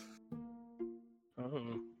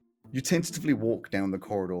 Oh. You tentatively walk down the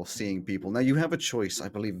corridor, seeing people. Now you have a choice, I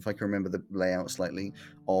believe, if I can remember the layout slightly,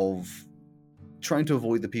 of trying to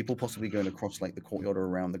avoid the people, possibly going across the courtyard or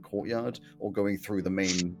around the courtyard, or going through the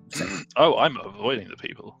main section. Oh, I'm avoiding the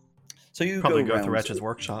people. So you probably go through Etch's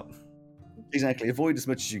workshop. Exactly, avoid as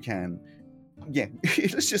much as you can. Yeah,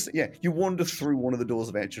 it's just you wander through one of the doors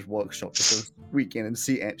of Etch's workshop to sort of squeak in and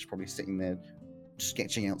see Etch probably sitting there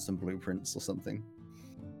sketching out some blueprints or something.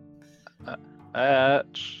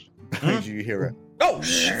 Etch. Behind you hear it. Oh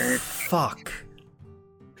shit! Fuck.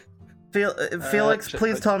 Felix,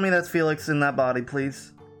 please tell me that's Felix in that body,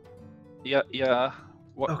 please. Yeah.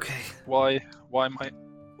 What? Okay. Why am I?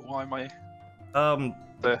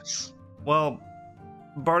 This. Well,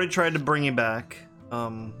 Barty tried to bring you back.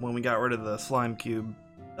 When we got rid of the slime cube.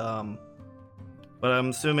 But I'm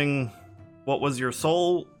assuming what was your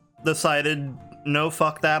soul decided, no,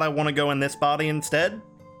 fuck that, I want to go in this body instead?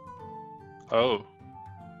 Oh.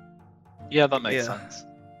 Yeah, that makes sense.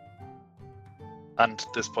 And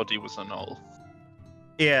this body was a null.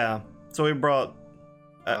 Yeah, so we brought...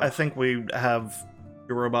 I think we have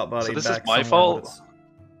your robot body back. So this is my fault?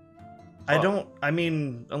 I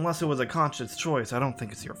mean, unless it was a conscious choice, I don't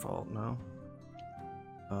think it's your fault, no.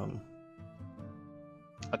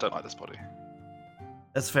 I don't like this body.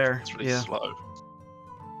 That's fair. It's really slow.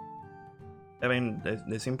 I mean,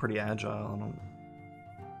 they seem pretty agile. I don't...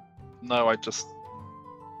 No, I just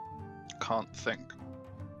can't think.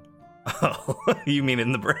 Oh, you mean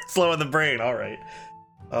in the brain? Slow in the brain. All right.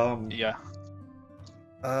 Yeah.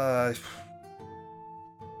 I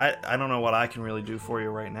don't know what I can really do for you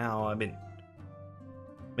right now. I mean,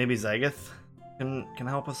 maybe Zagoth can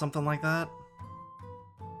help with something like that.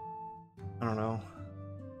 I don't know.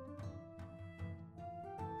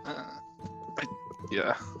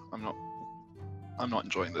 Yeah, I'm not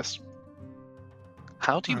enjoying this.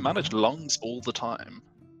 How do you I don't manage lungs all the time?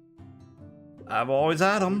 I've always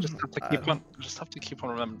had them. You just have to keep on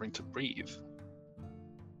remembering to breathe.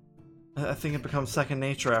 I think it becomes second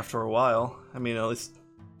nature after a while. I mean, at least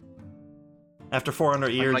after 400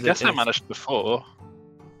 years. I guess I managed before,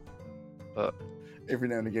 but Every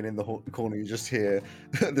now and again in the corner, you just hear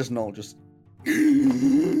this Noel just.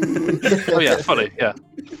 oh yeah, funny, yeah.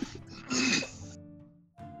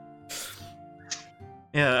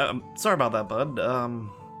 Yeah, sorry about that, bud.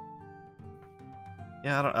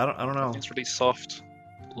 Yeah, I don't know. It's really soft.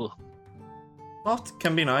 Ugh. Soft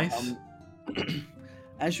can be nice.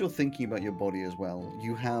 As you're thinking about your body as well,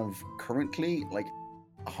 you have currently like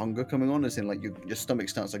a hunger coming on, as in like your stomach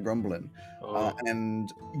starts like grumbling, Oh.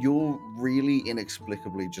 and you're really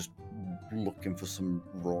inexplicably just looking for some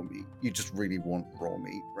raw meat. You just really want raw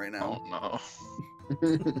meat right now. Oh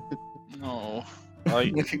no. No.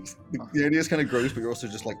 I, The idea is kind of gross, but you're also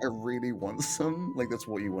just like, I really want some. Like that's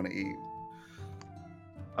what you want to eat.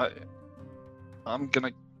 I'm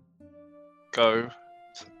gonna go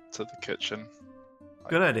to the kitchen.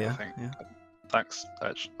 Good I idea. think. Yeah. Thanks,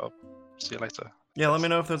 Edge. I'll see you later. Yeah, let me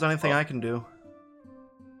know if there's anything Oh. I can do.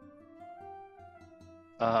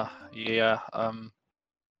 Yeah.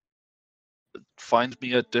 Find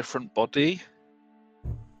me a different body.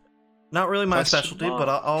 Not really my Question specialty, mark. but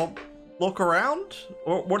I'll look around.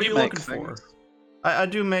 Or what are you make looking for? things. I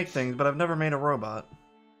do make things, but I've never made a robot.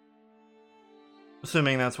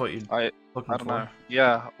 Assuming that's what you're I looking don't for. know.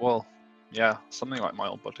 Yeah. Well. Yeah. Something like my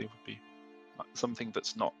old body would be something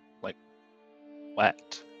that's not like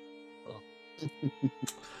wet.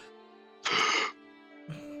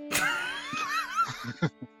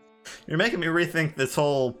 You're making me rethink this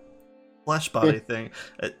whole flesh body thing.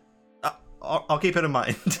 I'll keep it in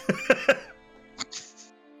mind.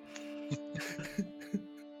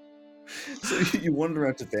 So you wander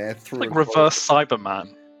out of there through Like a reverse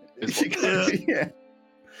Cyberman. is what- yeah.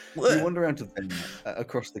 You wander out of them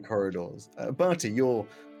across the corridors. Barty, you're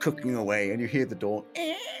cooking away, and you hear the door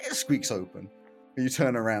squeaks open. You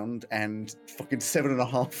turn around, and fucking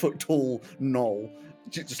 7.5 foot tall Noel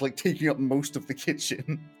just like taking up most of the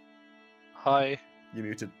kitchen. Hi. You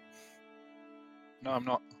muted. No, I'm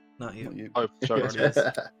not. Not you. Not you. Oh, sorry. Guardians.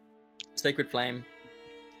 Sacred flame.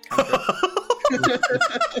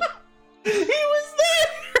 He was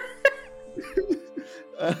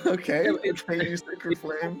there. Okay. Yeah, Okay, you sacred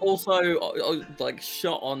flame. Also, like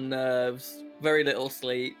shot on nerves, very little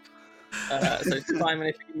sleep. So Simon,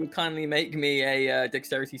 if you would kindly make me a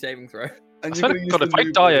dexterity saving throw. And I you're swear gonna to use God, the if I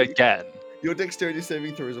new die body. again. Your dexterity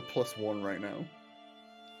saving throw is a +1 right now.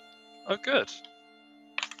 Oh, good.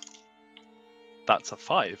 That's a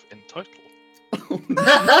 5 in total.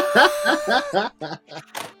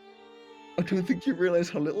 I don't think you realize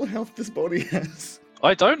how little health this body has.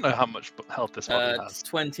 I don't know how much health this body has.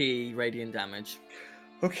 20 radiant damage.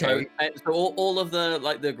 Okay. So all of the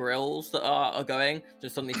the grills that are going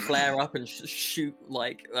just suddenly flare up and shoot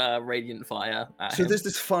like radiant fire at So him. there's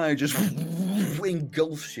this fire just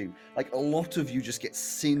engulfs you. Like a lot of you just get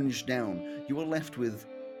singed down. You are left with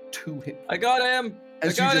 2 hit I got him!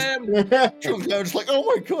 As I you got just him! jump down, just like, oh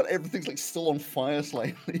my god, everything's like still on fire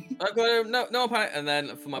slightly. I got him! No panic! And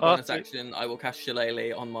then for my bonus Artie. action, I will cast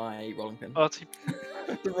Shillelagh on my rolling pin. Artie,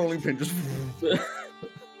 The rolling pin just.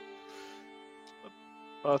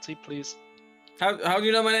 Artie, please. How do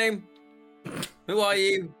you know my name? Who are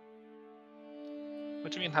you?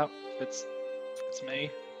 What do you mean? How? It's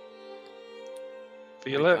me.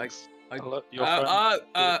 Felix. I- Hello, your friend.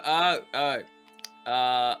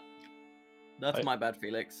 That's I- my bad,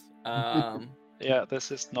 Felix. Yeah,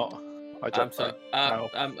 this is not. I I'm don't sorry. know.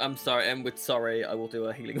 I'm sorry, and with sorry, I will do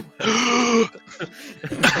a healing word.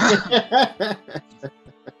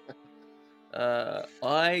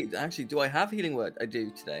 Do I have healing word? I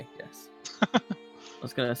do today. Yes. I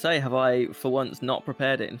was gonna say, have I for once not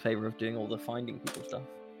prepared it in favor of doing all the finding people stuff?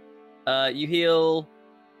 You heal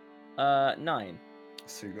 9.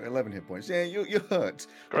 So you got 11 hit points. Yeah, you're hurt.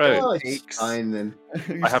 Great. Oh, Aches. it's fine then.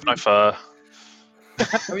 I have no fur.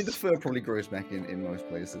 I mean, the fur probably grows back in most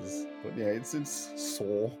places, but yeah, it's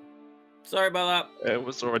sore. Sorry about that. It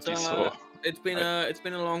was already So, sore. It's been a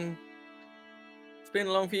been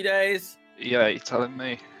a long few days. Yeah, you're telling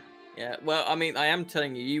me. Yeah, well, I mean, I am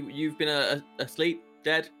telling you, you've been asleep,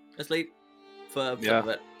 asleep for some of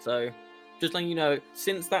it. So, just letting you know,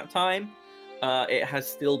 since that time, it has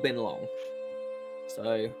still been long.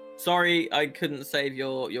 So, sorry I couldn't save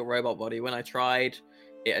your robot body. When I tried,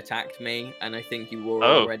 it attacked me, and I think you were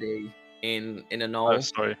already in a knoll. Oh,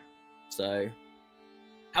 sorry. So,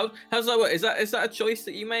 how's that work? Is that a choice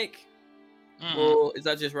that you make, or is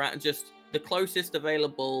that just the closest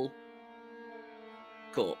available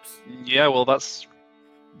corpse? Yeah, well, that's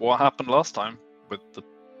what happened last time with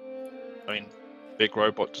big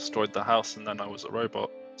robot destroyed the house, and then I was a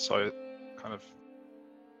robot, so kind of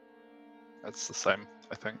it's the same,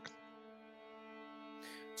 I think.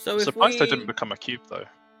 So I'm surprised I didn't become a cube though.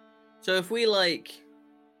 So if we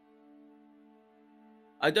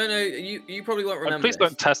I don't know, you probably won't remember. Please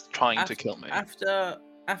don't test trying to kill me. After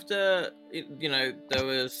there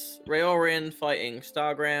was Raorian fighting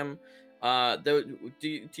Stargram. Do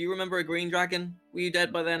you remember a green dragon? Were you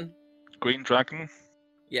dead by then? Green dragon?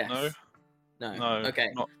 Yes. No.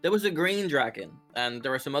 Okay. Not... There was a green dragon, and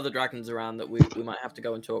there are some other dragons around that we might have to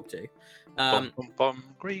go and talk to.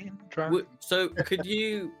 Green dragon. So could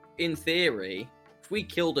you, in theory, if we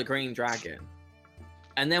killed a green dragon,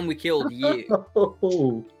 and then we killed you,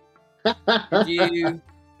 could you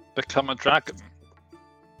become a dragon?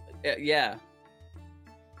 Yeah.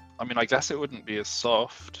 I mean, I guess it wouldn't be as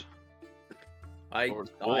soft. I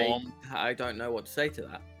don't know what to say to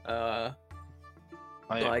that.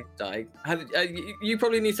 You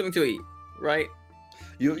probably need something to eat, right?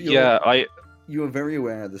 You are very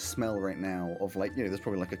aware of the smell right now of there's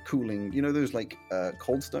probably a cooling, those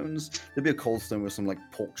cold stones. There'd be a cold stone with some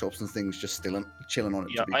pork chops and things just chilling on it.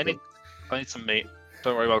 Yeah, I need some meat.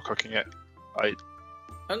 Don't worry about cooking it.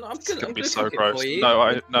 It's gonna be so gross. No,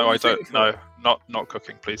 I don't. No, not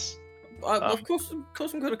cooking, please. Of course,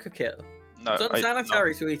 I'm gonna cook it. No, it's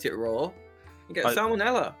unsanitary to eat it raw. You get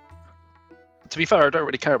salmonella. To be fair, I don't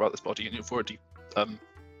really care about this body, and you've already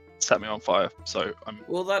set me on fire. So I'm.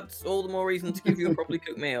 Well, that's all the more reason to give you a properly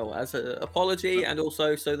cooked meal as an apology, and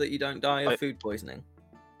also so that you don't die of food poisoning.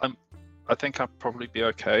 I think I'll probably be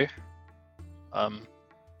okay. I'm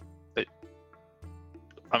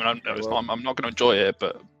not going to enjoy it,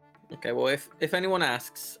 but. Okay, well, if anyone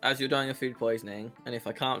asks, as you're dying of food poisoning, and if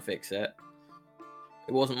I can't fix it,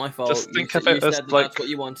 it wasn't my fault. Just think of it as that's what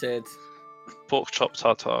you wanted. Pork chop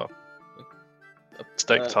tartare,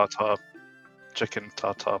 steak tartare, chicken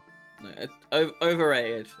tartare. No,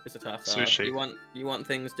 overrated is a tartare. Sushi. You want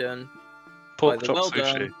things done pork either chop well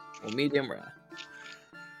sushi done or medium rare.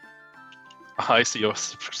 I see you're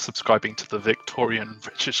subscribing to the Victorian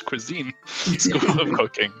British cuisine school of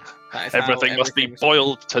cooking. Everything must be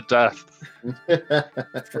boiled to death.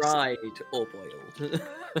 Fried or boiled.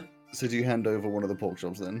 So do you hand over one of the pork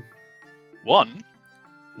chops then? One?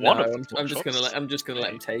 No, I'm just gonna let him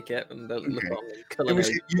take it and look on.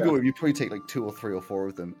 You probably take 2 or 3 or 4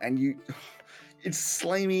 of them, and it's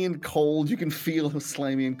slimy and cold. You can feel how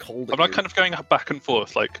slimy and cold it is. I'm kind of going back and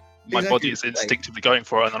forth, my body is instinctively going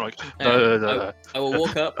for it, and then I'm no. I will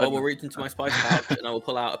walk up, I will reach into my spice pouch, and I will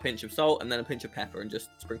pull out a pinch of salt and then a pinch of pepper and just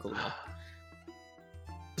sprinkle them on.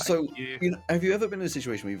 So, have you ever been in a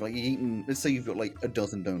situation where you've eaten, let's say you've got a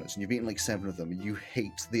dozen donuts, and you've eaten 7 of them, and you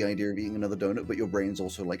hate the idea of eating another donut, but your brain's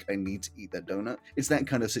also I need to eat that donut? It's that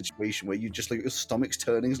kind of situation where you just your stomach's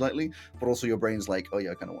turning slightly, but also your brain's oh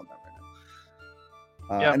yeah, I kind of want that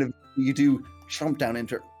right now. And if you do chomp down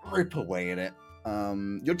into it, rip away at it,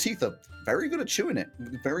 your teeth are very good at chewing it,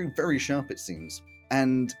 very, very sharp it seems,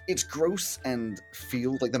 and it's gross and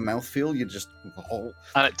feel the mouth feel. You just and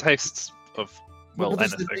it tastes of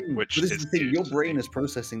anything. Which is the thing. Your brain is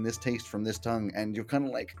processing this taste from this tongue, and you're kind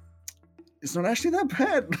of it's not actually that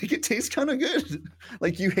bad. It tastes kind of good.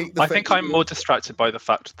 You hate the. I think I'm more distracted by the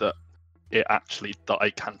fact that that I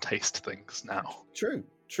can taste things now. True.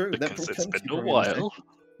 Because it's been a while.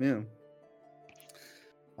 Yeah.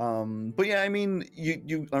 But yeah, I mean,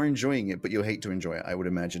 you are enjoying it, but you hate to enjoy it. I would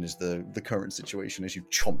imagine is the current situation as you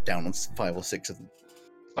chomp down on 5 or 6 of them.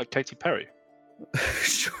 Like Katy Perry.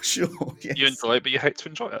 Sure. Yes. You enjoy it, but you hate to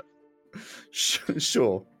enjoy it.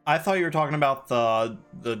 Sure. I thought you were talking about the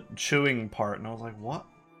chewing part, and I was like, what?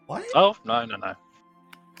 What? Oh no.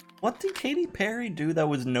 What did Katy Perry do that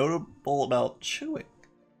was notable about chewing?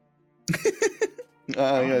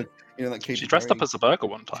 Yeah, that Katy She dressed Perry up as a burger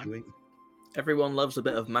one time. chewing. Everyone loves a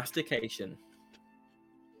bit of mastication.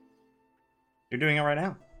 You're doing it right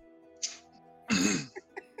now.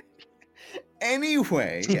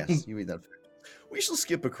 Anyway, yes, you read that. We shall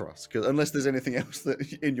skip across, unless there's anything else that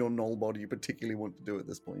in your null body you particularly want to do at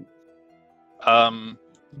this point.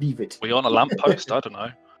 Leave it. We on a lamppost? I don't know.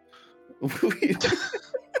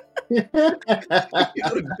 You're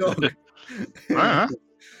not a dog.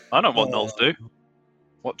 I know what gnolls do.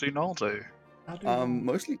 What do gnolls do?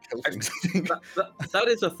 Mostly kill things. I think. That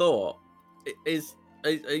is a thought. Are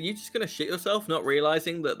you just going to shit yourself, not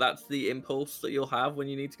realizing that that's the impulse that you'll have when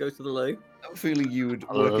you need to go to the loo? I'm feeling you would.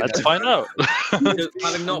 Work Let's find out. Just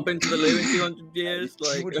having not been to the loo in 200 years,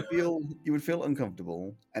 like you would feel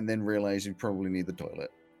uncomfortable, and then realize you probably need the toilet.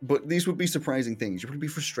 But these would be surprising things. You would be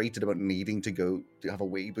frustrated about needing to go to have a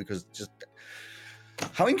wee because just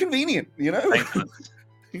how inconvenient, you know?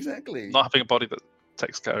 Exactly. Not having a body that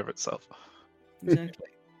takes care of itself. Exactly.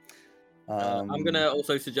 I'm gonna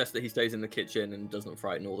also suggest that he stays in the kitchen and doesn't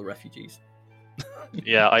frighten all the refugees.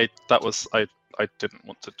 Yeah, I didn't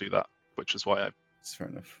want to do that, which is why I It's fair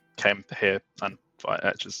enough. came here and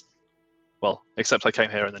except I came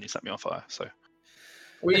here and then you set me on fire. So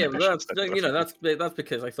Well, yeah, but That's- that's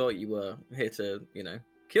because I thought you were here to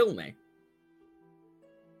kill me.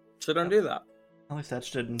 So don't do that. At least that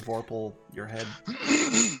didn't vorpal your head.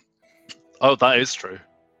 Oh, that is true.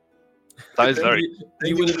 That is very.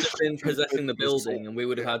 You would have just been possessing the building, and we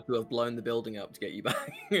would have had to have blown the building up to get you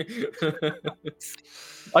back.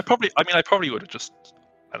 I probably would have just.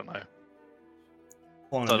 I don't know.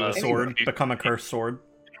 Blown So into a the- sword, anyway. become a cursed sword.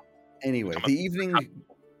 Anyway, Come the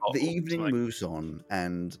on. evening Like, moves on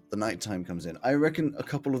and the nighttime comes in. I reckon a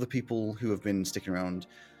couple of the people who have been sticking around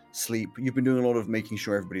sleep. You've been doing a lot of making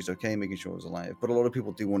sure everybody's okay, making sure it's alive. But a lot of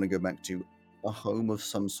people do want to go back to a home of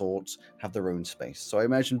some sort, have their own space. So I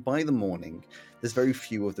imagine by the morning, there's very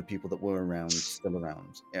few of the people that were around still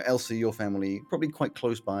around. Elsie, your family, probably quite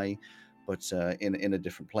close by, but in a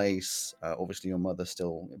different place. Obviously, your mother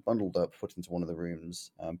still bundled up, put into one of the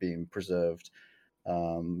rooms, being preserved.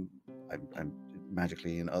 I'm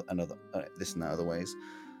magically in another this and that other ways.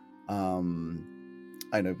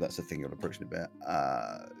 I know that's a thing you'll approach in a bit.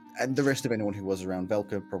 And the rest of anyone who was around,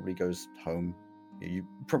 Velka probably goes home. You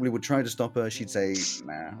probably would try to stop her. She'd say,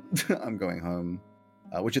 "Nah, I'm going home."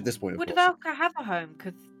 Which at this point, of Would course, Valka have a home?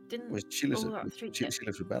 Because she lives. all that street She get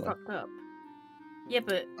lives with Bella. fucked up? Yeah,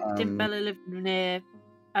 but didn't Um, Bella live near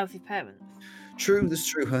Elsie's parents? True, that's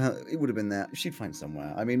true. It would have been that. She'd find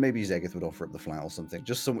somewhere. I mean, maybe Zegeth would offer up the flat or something.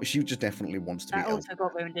 Just some. She just definitely wants to be. That also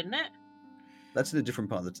got ruined, didn't it? That's in a different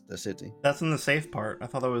part of the city. That's in the safe part. I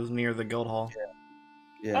thought that was near the guild hall.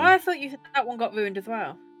 Yeah. Oh, I thought you said that one got ruined as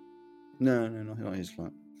well. No, not his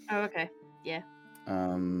flat. Oh, okay. Yeah.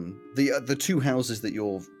 The two houses that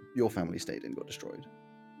your family stayed in got destroyed,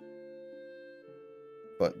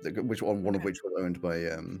 but one of which was owned by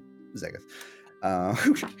Zegeth.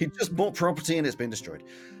 He just bought property and it's been destroyed.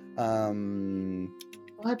 Anyway,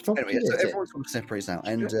 so everyone sort of separates out,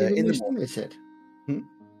 and in the morning, they said. Hmm?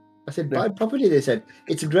 I said, Yeah. buy property, they said.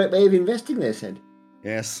 It's a great way of investing, they said.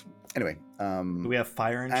 yes. Anyway, Do we have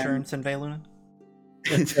fire insurance in Veluna?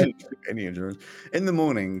 any insurance in the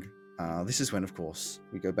morning. This is when, of course,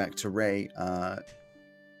 we go back to Ray.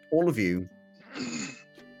 All of you.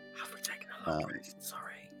 Have we taken a long rest?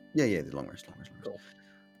 Sorry. Yeah, the long rest. Cool.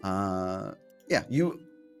 Yeah, you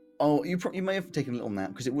may have taken a little nap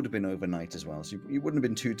because it would have been overnight as well, so you wouldn't have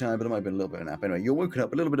been too tired, but it might have been a little bit of a nap. Anyway, you're woken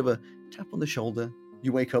up, a little bit of a tap on the shoulder.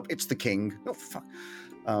 You wake up, it's the king. Oh fuck.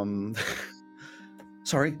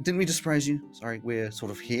 Sorry, didn't mean to surprise you. Sorry, we're sort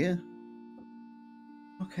of here.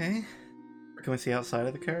 Okay. Can we see outside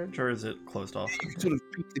of the carriage, or is it closed off? You sort of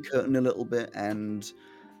peek the curtain a little bit, and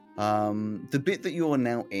the bit that you're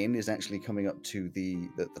now in is actually coming up to the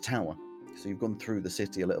tower. So you've gone through the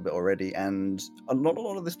city a little bit already, and a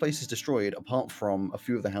lot of this place is destroyed, apart from a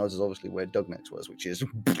few of the houses, obviously, where Dugnex was, which is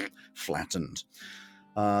flattened.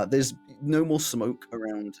 There's no more smoke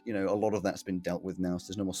around. A lot of that's been dealt with now, so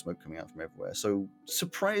there's no more smoke coming out from everywhere. So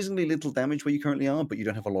surprisingly little damage where you currently are, but you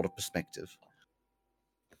don't have a lot of perspective.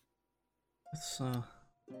 It's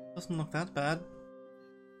doesn't look that bad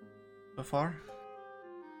so far.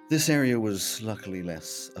 This area was luckily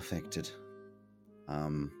less affected.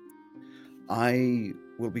 I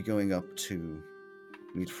will be going up to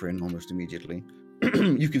meet Fryn almost immediately.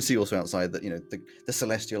 You can see also outside that the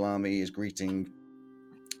Celestial Army is greeting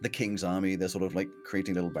the King's Army. They're sort of like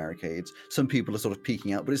creating little barricades. Some people are sort of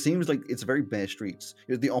peeking out, but it seems like it's very bare streets.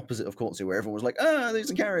 It's the opposite of Courtsea, where everyone's like,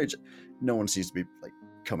 there's a carriage. No one seems to be like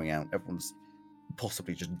coming out. Everyone's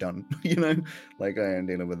possibly just done, like I am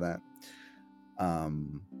dealing with that. I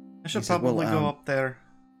should He said, probably "Well, go up there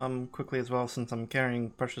quickly as well, since I'm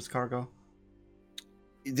carrying precious cargo.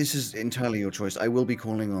 This is entirely your choice. I will be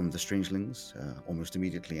calling on the Strangelings almost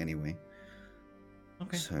immediately anyway.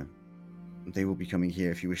 Okay. So they will be coming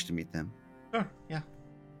here if you wish to meet them. Sure. Yeah.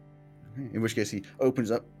 Okay. In which case he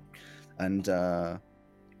opens up and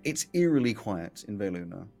it's eerily quiet in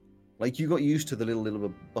Veluna. Like, you got used to the little bit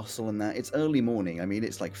of bustle and that. It's early morning. I mean,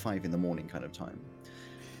 it's like 5 a.m. kind of time.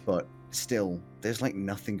 But still, there's like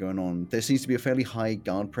nothing going on. There seems to be a fairly high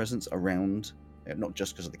guard presence around, not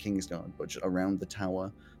just because of the King's Guard, but just around the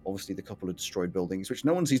tower. Obviously, the couple of destroyed buildings, which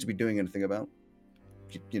no one seems to be doing anything about.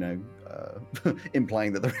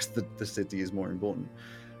 Implying that the rest of the city is more important.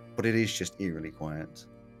 But it is just eerily quiet.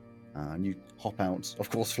 And you hop out. Of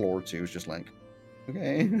course, Flora too is just like,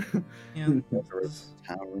 okay. Yeah.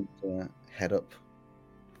 Tower and head up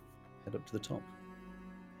to the top.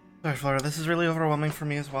 Sorry, Flora, this is really overwhelming for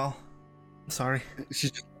me as well. I'm sorry.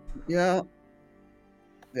 She's just, yeah,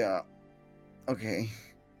 okay.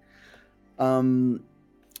 You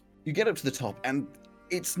get up to the top, and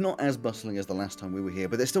it's not as bustling as the last time we were here,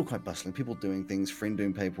 but they're still quite bustling. People doing things, Friend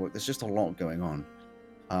doing paperwork. There's just a lot going on.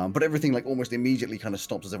 But everything like almost immediately kind of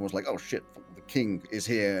stops as everyone's like, "Oh shit, the king is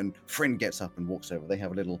here!" And Friend gets up and walks over. They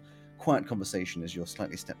have a little quiet conversation as you're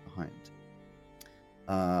slightly step behind.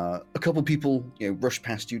 A couple people, rush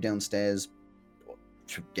past you downstairs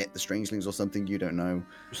to get the strangelings or something. You don't know.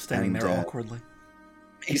 Just standing there awkwardly.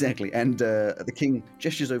 Exactly. And the king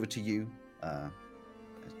gestures over to you.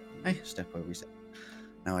 Hey. Step over. He said,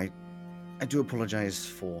 "Now, I do apologize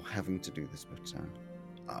for having to do this, but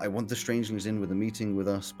I want the strangelings in with a meeting with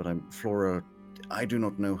us, but Flora, I do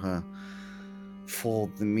not know her. For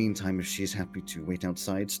the meantime, if she is happy to wait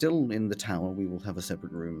outside, still in the tower, we will have a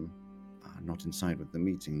separate room, not inside with the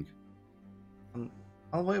meeting."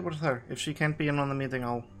 I'll wait with her. If she can't be in on the meeting,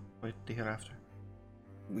 I'll wait to hear after.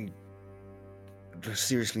 We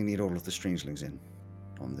seriously need all of the strangelings in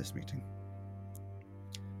on this meeting.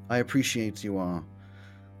 I appreciate you are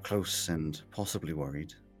close and possibly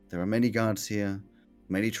worried. There are many guards here,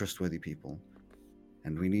 many trustworthy people,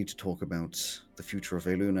 and we need to talk about the future of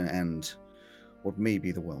Veluna and what may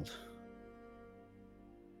be the world.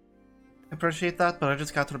 I appreciate that, but I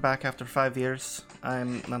just got her back after 5 years.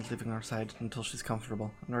 I'm not leaving her side until she's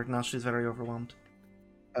comfortable, and right now she's very overwhelmed.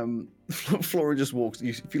 Flora just walks.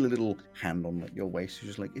 You feel a little hand on your waist. She's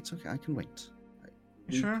just like, "It's okay. I can wait.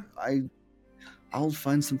 You sure? I'll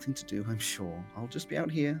find something to do. I'm sure. I'll just be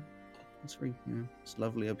out here. It's very, it's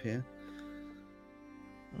lovely up here.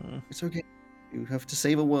 It's okay. You have to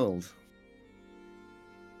save a world."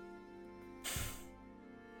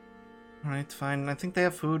 Alright, fine. I think they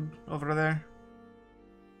have food over there.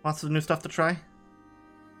 Lots of new stuff to try.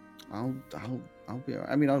 I'll be alright.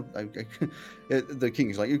 I mean, the king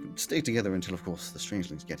is like, "You stay together until, of course, the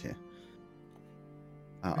strangelings get here."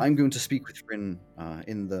 I'm going to speak with Fryn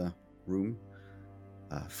in the room.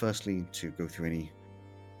 Firstly, to go through any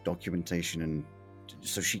documentation and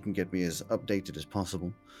so she can get me as updated as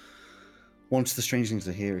possible. Once the strangelings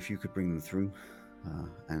are here, if you could bring them through,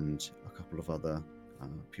 and a couple of other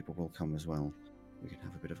people will come as well. We can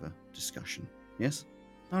have a bit of a discussion. Yes?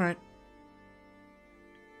 Alright.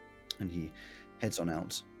 And he heads on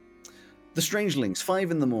out. The strangelings, 5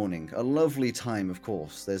 a.m. A lovely time, of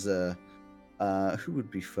course. There's who would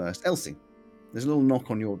be first? Elsie. There's a little knock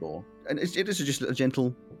on your door. And it is just a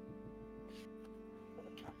gentle...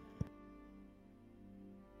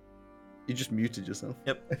 You just muted yourself.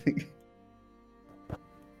 Yep. I think.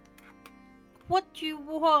 What do you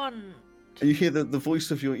want? And you hear the voice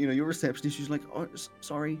of your receptionist. She's like, "Oh,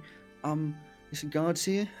 sorry. Is the guards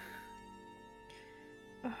here?"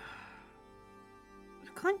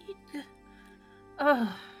 Can't you?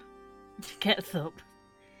 Gets up.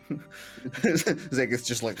 Zegeth's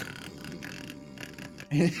just like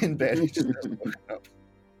in bed. He just woken up.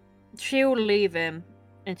 She'll leave him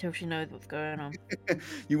until she knows what's going on.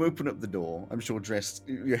 You open up the door. I'm sure dressed,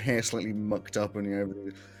 your hair slightly mucked up, and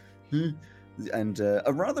everything. And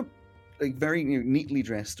a rather very neatly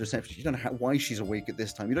dressed receptionist. You don't know why she's awake at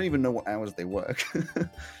this time. You don't even know what hours they work.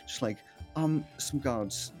 Just like, some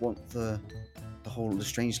guards want the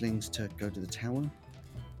strangelings to go to the tower.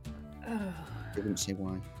 Oh. They didn't say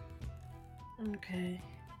why. Okay.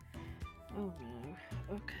 Oh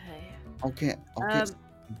no. Okay. I'll get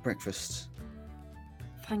breakfast.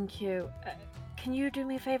 Thank you. Can you do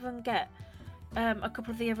me a favor and get a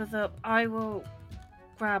couple of the others up? I will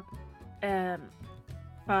grab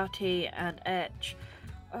Barty and Etch.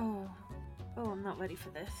 Oh, I'm not ready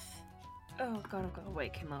for this. Oh god, I've got to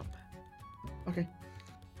wake him up. Okay.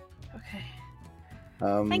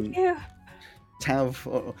 Thank you. Tav,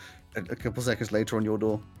 a couple seconds later on your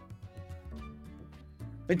door. I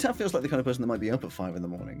mean, Tav feels like the kind of person that might be up at 5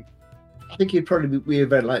 a.m. I think he'd probably be a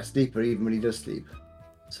very light sleeper even when he does sleep.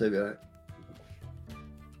 So,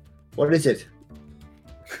 what is it?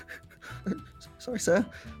 Sorry, sir.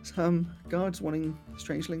 Some guards wanting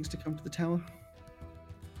strangelings to come to the tower.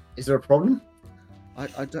 Is there a problem?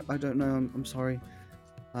 I don't know. I'm sorry.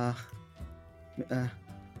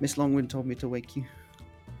 Miss Longwind told me to wake you.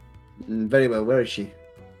 Very well. Where is she?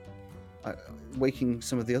 Waking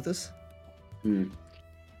some of the others.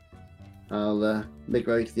 I'll make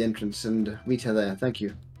my way to the entrance and meet her there. Thank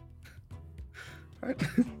you. Right.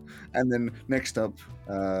 And then next up,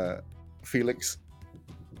 Felix.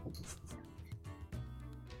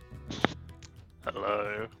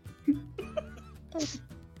 Hello.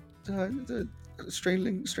 The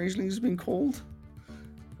Strangeling has been called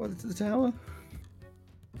by the tower.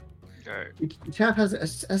 Okay.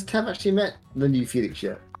 Has Tav actually met the new Felix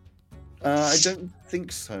yet? I don't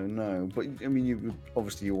think so, no. But I mean, you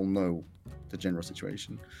all know the general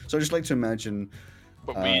situation. So I just like to imagine.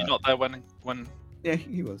 But were you not there when? Yeah,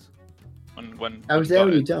 he was. When I was there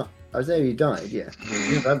when you died. I was there when you died. Yeah.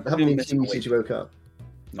 I haven't even seen you since you woke up.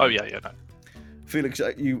 Oh yeah, no. Felix,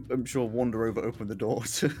 you, I'm sure, wander over, open the door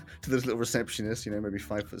to this little receptionist, maybe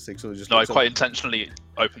 5'6", or just. No, I quite intentionally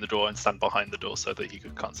opened the door and stand behind the door so that he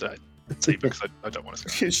can't see because I don't want to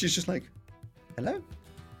see. She's just like, hello?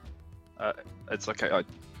 It's okay.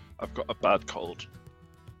 I've got a bad cold.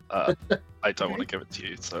 I don't want to give it to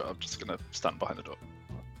you, so I'm just gonna stand behind the door.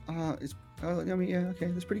 Yeah, okay.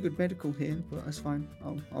 There's pretty good medical here, but that's fine.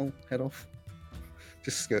 I'll head off.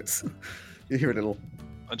 Just skirts. You hear a little.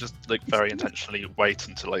 I just very intentionally wait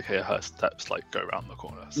until I hear her steps go around the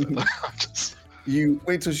corner. So I'm just. You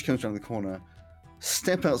wait till she comes around the corner,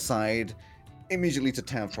 step outside, immediately to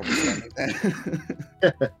Tav, probably standing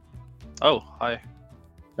there. Oh, hi.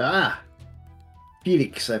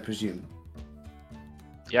 Felix, I presume.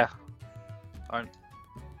 Yeah.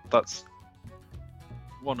 That's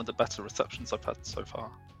one of the better receptions I've had so far.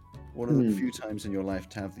 One of the few times in your life,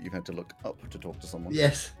 Tav, that you've had to look up to talk to someone.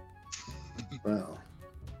 Yes. Well,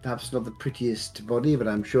 perhaps not the prettiest body, but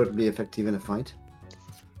I'm sure it'll be effective in a fight.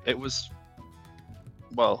 It was,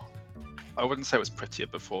 well, I wouldn't say it was prettier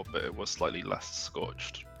before, but it was slightly less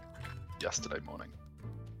scorched yesterday morning.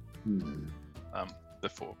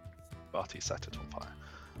 Before Barty set it on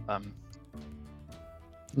fire.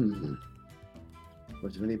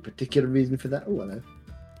 Was there any particular reason for that? Oh, hello.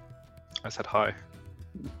 I said hi.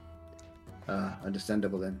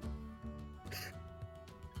 Understandable then.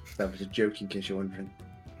 That was a joke in case you're wondering.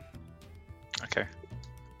 Okay.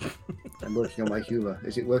 I'm working on my humour.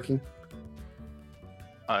 Is it working?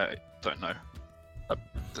 I don't know.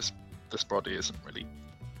 This body isn't really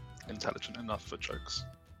intelligent enough for jokes,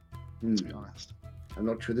 to be honest. I'm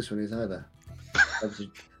not sure this one is either.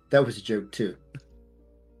 That was a joke too.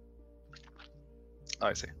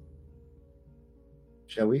 I see.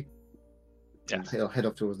 Shall we? Yeah. I'll head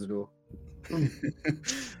off towards the door.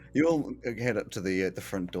 You all head up to the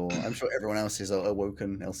front door. I'm sure everyone else is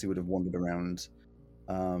awoken. Elsie would have wandered around.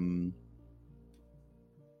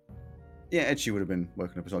 Yeah, Edgy would have been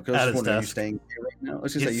woken up as well. At his Are you desk. staying here right now? I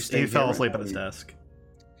was gonna say, He fell here asleep right at his now? desk.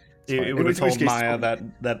 It's fine. He In would have which told case, Maya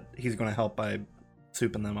that he's going to help by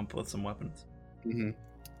souping them up with some weapons. You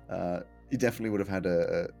definitely would have had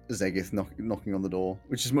a Zegith knocking on the door,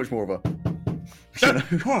 which is much more of a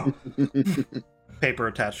Paper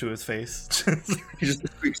attached to his face. he just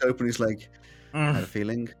creaks open. He's like, I had a Mm.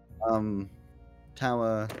 feeling.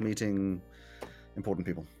 Tower meeting, important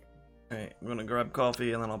people. Alright, I'm gonna grab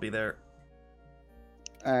coffee and then I'll be there.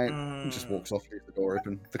 He just walks off, leaves the door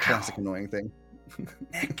open. The classic annoying thing.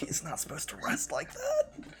 Nick is not supposed to rest like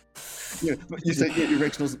that. But you say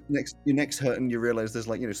your neck's hurt, and you realize there's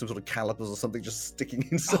some sort of calipers or something just sticking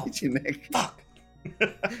inside your neck. Fuck.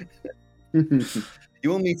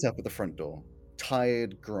 You all meet up at the front door,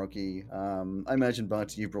 tired, groggy. I imagine,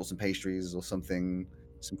 Barty, you brought some pastries or something,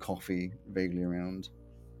 some coffee vaguely around.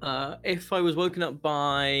 If I was woken up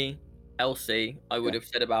by Elsie, I would have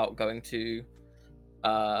said about going to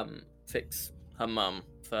fix her mum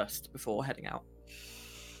first before heading out.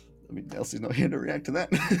 I mean, Elsie's not here to react to that.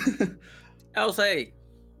 Elsie,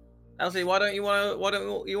 why don't you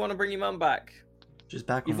want to bring your mum back? She's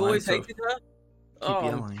back You've online, always so hated her. keep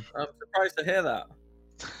yelling. I'm surprised to hear that.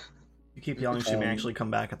 You keep yelling, she may actually come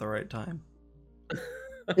back at the right time.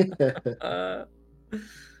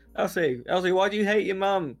 Elsie, why do you hate your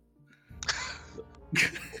mum?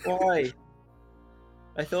 Why?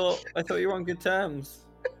 I thought you were on good terms.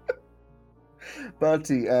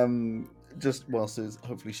 Barty, just whilst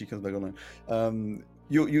hopefully she comes back online.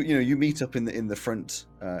 You meet up in the front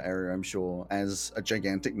area, I'm sure, as a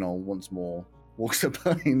gigantic gnoll once more walks up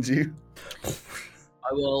behind you.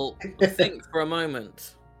 I will think for a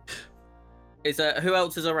moment. Who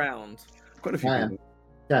else is around? Quite a few people.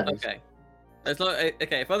 That is. Okay.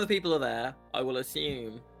 If other people are there, I will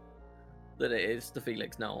assume that it is the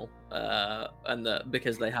Felix Knoll, and that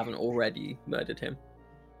because they haven't already murdered him.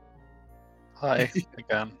 Hi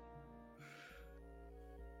again.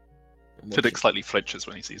 Felix slightly flinches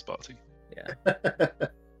when he sees Barty. Yeah,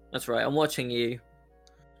 that's right. I'm watching you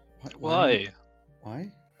Why?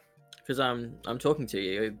 Why? because I'm talking to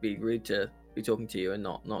you. It'd be rude to be talking to you and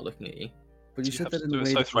not looking at you. But you Do said have that to in do a it way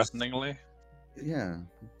so that was- threateningly. Yeah.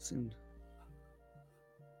 It seemed...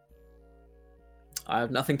 I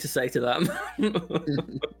have nothing to say to them.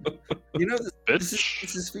 You know, this Bitch.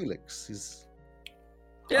 is Felix. He's...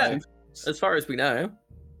 Yeah, as far as we know.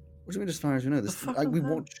 What do you mean, as far as you know? This, fuck like, was we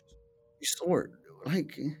that? watched... You saw it.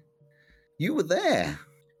 Like, you were there.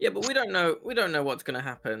 Yeah, but we don't know. We don't know what's going to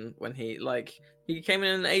happen when he came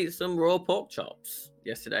in and ate some raw pork chops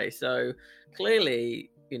yesterday. So clearly,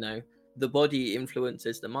 the body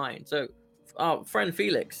influences the mind. So our friend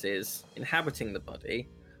Felix is inhabiting the body,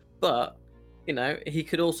 but he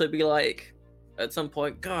could also be like, at some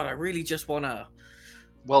point, God, I really just want to.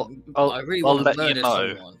 Well, I really I'll want let to you murder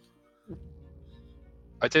know. someone.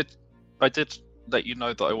 I did let you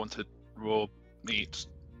know that I wanted raw meat.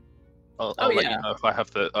 I'll Oh, let yeah. you know if I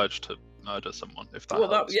have the urge to murder someone. If that Well,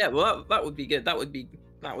 helps. that would be good. That would be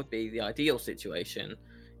the ideal situation,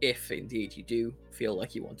 if indeed you do feel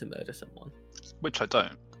like you want to murder someone. Which I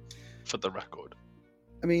don't, for the record.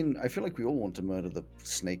 I mean, I feel like we all want to murder the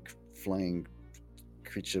snake flying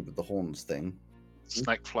creature with the horns thing.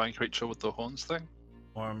 Snake flying creature with the horns thing.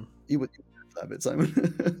 You would that bit,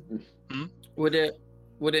 Simon. Would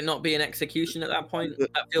it not be an execution at that point? The-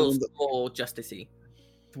 That feels the- more justicey.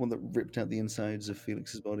 The one that ripped out the insides of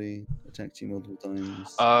Felix's body, attacked you multiple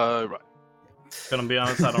times. Right. Gonna be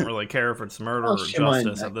honest, I don't really care if it's murder Oh, or shit, mine,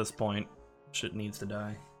 justice mate. at this point. Shit needs to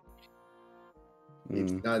die.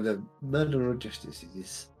 It's Mm. neither murder or justice. It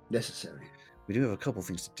is necessary. We do have a couple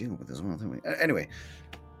things to deal with as well, don't we? Anyway,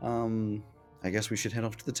 I guess we should head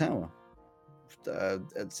off to the tower.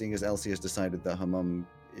 Seeing as Elsie has decided that her mum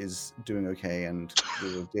is doing okay, and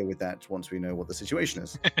we will deal with that once we know what the situation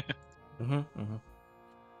is.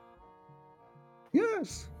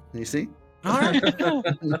 Yes. You see? All right.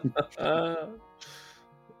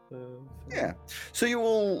 Yeah. So you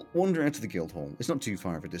all wander out to the guild hall. It's not too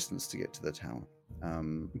far of a distance to get to the tower.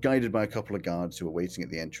 Guided by a couple of guards who are waiting at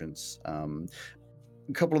the entrance.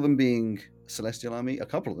 A couple of them being Celestial Army, a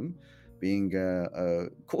couple of them being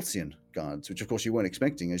Corsian guards, which of course you weren't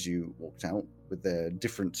expecting as you walked out with their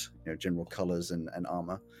different general colours and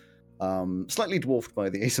armour. Slightly dwarfed by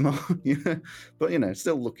the ASMR, but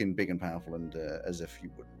still looking big and powerful and as if you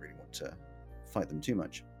wouldn't really want to fight them too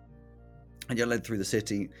much. And you're led through the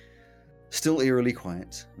city, still eerily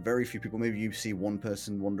quiet. Very few people. Maybe you see one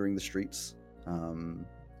person wandering the streets,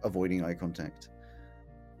 avoiding eye contact.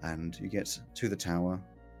 And you get to the tower,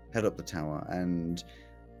 head up the tower, and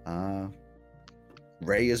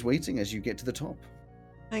Ray is waiting as you get to the top.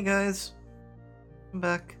 Hey guys, I'm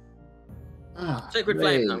back. Ah, Sacred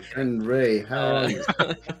Ray, flame, no. and Ray, how are you?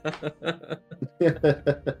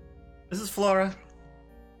 This is Flora.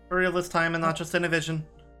 For real this time and not just in a vision.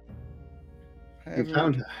 Hi, You everyone.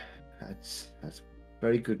 found her. That's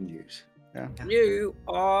very good news. You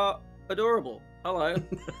are adorable. Hello.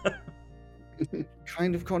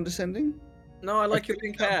 Kind of condescending. No, I like your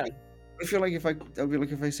pink hair. I feel like if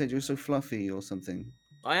I said you're so fluffy or something.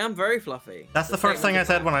 I am very fluffy. That's the first thing I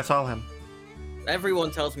said when I saw him. Everyone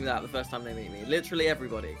tells me that the first time they meet me. Literally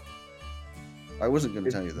everybody. I wasn't going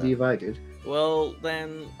to tell you that. Believe I did. Well,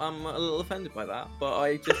 then I'm a little offended by that, but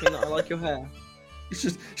I just mean that I like your hair. It's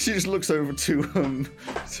just she just looks over to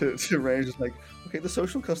Ray and just like, okay, the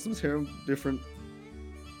social customs here are different.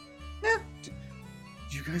 Yeah. Do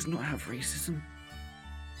you guys not have racism?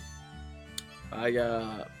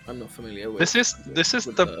 I'm not familiar with. This is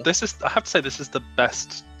I have to say this is the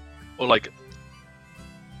best or like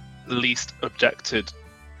least objected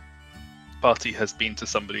Barty has been to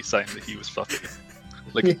somebody saying that he was fluffy.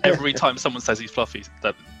 Like every time someone says he's fluffy,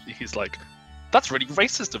 that he's like, that's really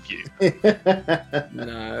racist of you.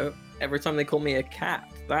 No. Every time they call me a cat,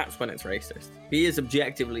 that's when it's racist. He is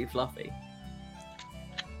objectively fluffy.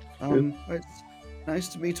 It's nice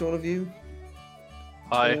to meet all of you.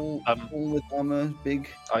 I Tall with armor, big.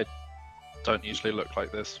 don't usually look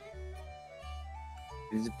like this.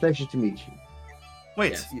 It's a pleasure to meet you.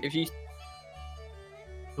 Wait, Yes, if you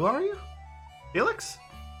who are you? Felix?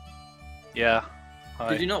 Yeah. Hi.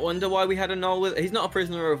 did you not wonder why we had a null with? He's not a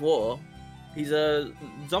prisoner of war. He's a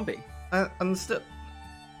zombie. I'm still.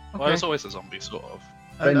 Well, I was always a zombie, sort of.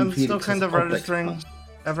 I'm still Felix kind is of complex registering past.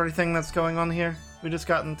 everything that's going on here. We just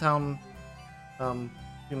got in town a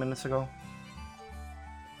few minutes ago.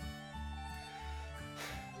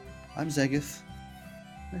 I'm Zegith.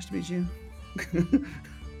 Nice to meet you.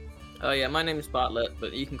 Oh yeah, my name is Bartlett,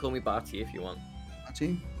 but you can call me Barty if you want.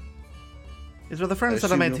 Barty? These are the friends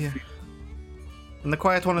that I made here. And the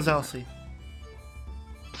quiet one is Elsie.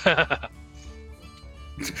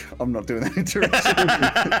 I'm not doing that interaction.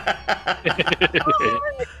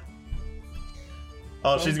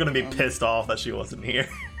 Oh, she's gonna be pissed off that she wasn't here.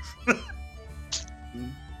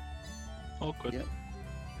 Oh, good. Yep.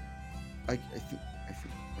 I think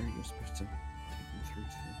where you're supposed to take them through to.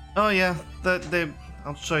 Oh yeah,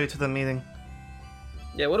 I'll show you to the meeting.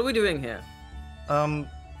 Yeah, what are we doing here?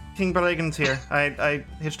 King Berlagan's here. I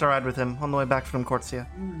hitched a ride with him on the way back from Cortia.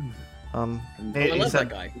 I He love said that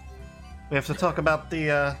guy. we have to talk about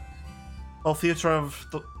the whole future of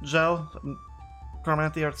the gel,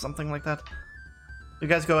 Carmanthia or something like that. You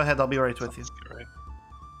guys go ahead, I'll be right with you. Right.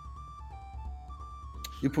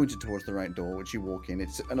 You pointed towards the right door, which you walk in.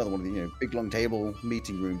 It's another one of the big long table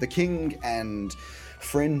meeting room. The king and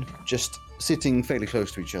Fryn just sitting fairly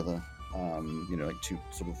close to each other. Like to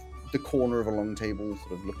sort of the corner of a long table,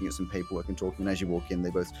 sort of looking at some paperwork and talking. And as you walk in, they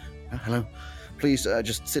both, hello, please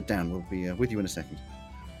just sit down. We'll be with you in a second.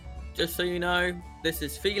 Just so you know, this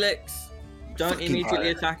is Felix. Don't Fucking immediately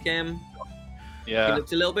attack him. He Yeah,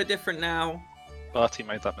 looks a little bit different now. Barty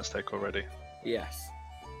made that mistake already. Yes,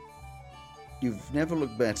 You've never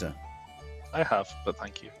looked better. I have, but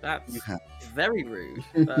thank you. that's You have. very rude.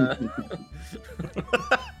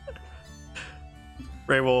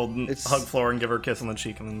 Ray will It's- hug Flora and give her a kiss on the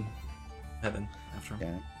cheek and then head in after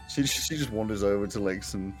him. Yeah. She just wanders over to like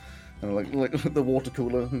some, like the water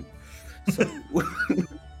cooler. So,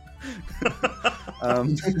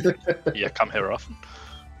 Yeah, come here often.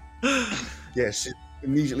 yeah, she's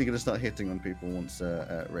immediately going to start hitting on people once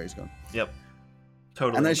Ray's gone. Yep.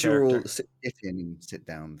 Totally. And in as you're all character. sit in and sit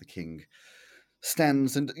down, the king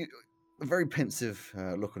stands and a very pensive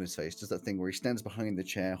look on his face. Does that thing where he stands behind the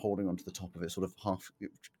chair, holding onto the top of it, sort of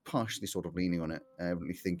partially sort of leaning on it,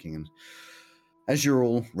 evidently thinking. And as you're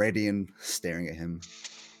all ready and staring at him,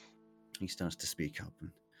 he starts to speak up.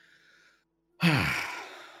 And,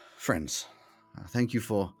 friends, thank you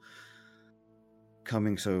for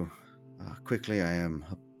coming so quickly. I am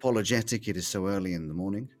apologetic. It is so early in the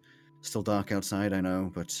morning. Still dark outside, I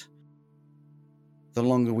know, but the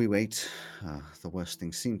longer we wait, the worse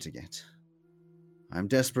things seem to get. I'm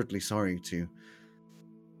desperately sorry to...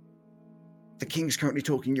 The king's currently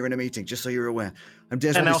talking, you're in a meeting, just so you're aware. I'm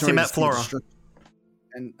desperately Elsie sorry met to see the Flora.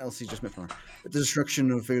 And Elsie just met Flora. The destruction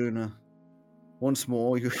of Veluna. Once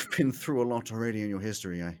more, you've been through a lot already in your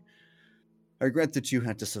history. I regret that you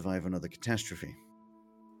had to survive another catastrophe.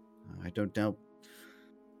 I don't doubt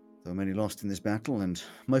there were many lost in this battle, and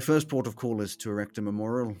my first port of call is to erect a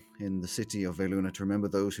memorial in the city of Veluna to remember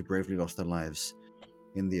those who bravely lost their lives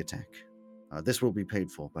in the attack. This will be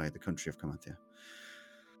paid for by the country of Carmanthia.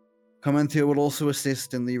 Carmanthia will also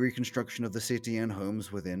assist in the reconstruction of the city and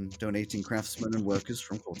homes within, donating craftsmen and workers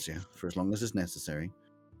from Cortia for as long as is necessary,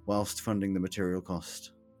 whilst funding the material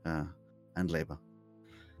cost and labor.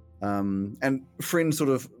 And Fryn sort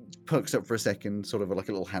of perks up for a second, sort of like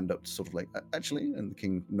a little hand up, sort of like, actually, and the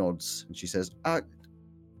king nods, and she says,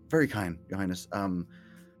 very kind, Your Highness.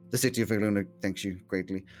 The city of Veluna thanks you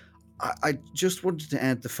greatly. I just wanted to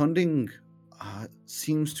add the funding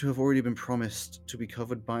seems to have already been promised to be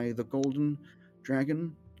covered by the Golden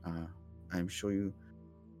Dragon. I'm sure you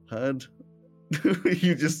heard.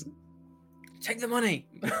 You just... Take the money.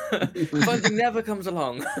 Funding never comes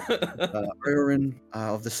along. Erin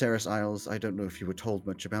of the Ceres Isles, I don't know if you were told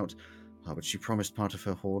much about, but she promised part of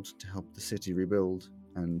her hoard to help the city rebuild.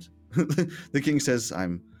 And the king says,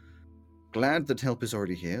 I'm glad that help is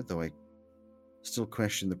already here, though I still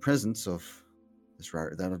question the presence of this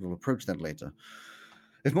rarity. That will approach that later.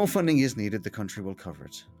 If more funding is needed, the country will cover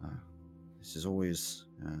it. This is always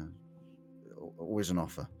an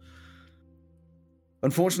offer.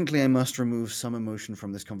 Unfortunately, I must remove some emotion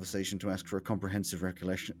from this conversation to ask for a comprehensive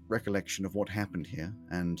recollection of what happened here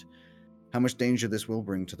and how much danger this will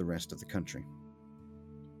bring to the rest of the country.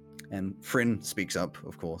 And Fryn speaks up,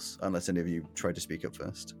 of course, unless any of you try to speak up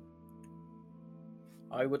first.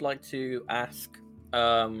 I would like to ask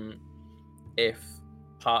if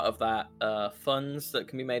part of that funds that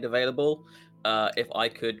can be made available, if I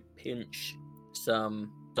could pinch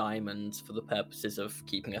some diamonds for the purposes of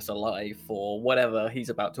keeping us alive for whatever he's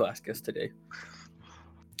about to ask us to do.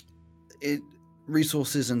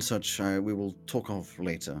 Resources and such we will talk of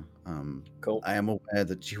later. Cool. I am aware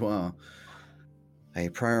that you are a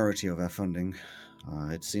priority of our funding.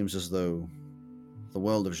 It seems as though the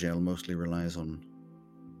world of Gel mostly relies on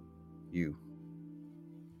you.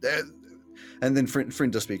 And then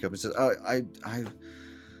Fryn does speak up and says, I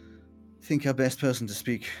think our best person to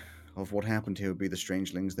speak of what happened here would be the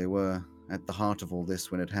Strangelings. They were at the heart of all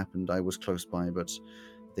this when it happened. I was close by, but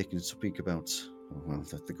they can speak about, well,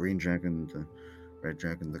 the Green Dragon, the Red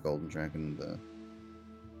Dragon, the Golden Dragon, the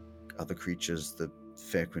other creatures, the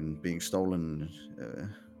Fair Queen being stolen.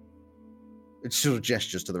 It sort of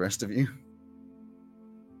gestures to the rest of you.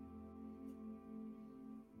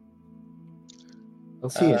 I'll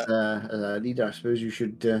see as a leader, I suppose you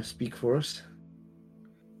should speak for us.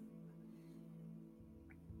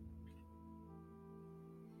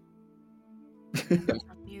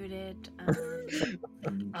 Muted.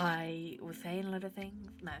 I was saying a lot of things.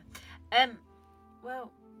 No.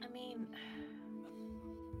 Well, I mean,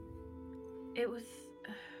 it was.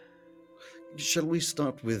 Shall we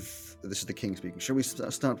start with... This is the king speaking. Shall we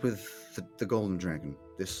start with the Golden Dragon,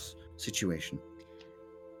 this situation?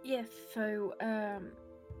 Yes, so,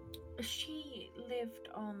 she lived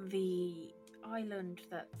on the island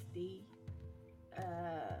that the,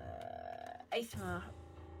 Aesma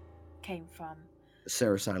came from.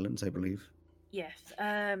 Ceres Islands, I believe. Yes,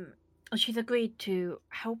 she's agreed to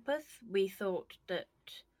help us. We thought that,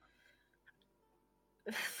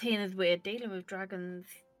 seeing as we're dealing with dragons,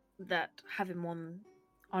 that having one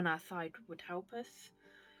on our side would help us.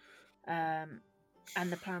 And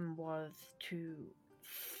the plan was to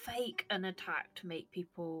fake an attack to make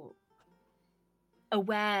people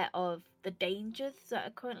aware of the dangers that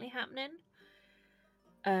are currently happening.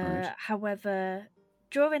 Right. However,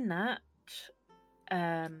 during that,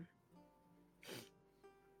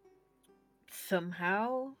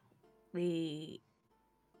 somehow the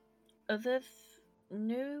others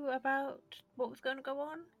knew about what was going to go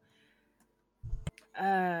on.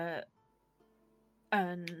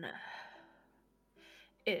 And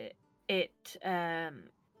it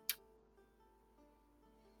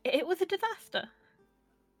was a disaster.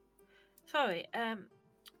 Sorry, I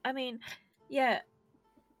mean, yeah,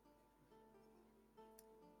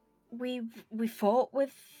 we fought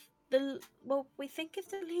with we think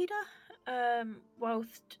it's the leader,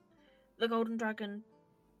 whilst the Golden Dragon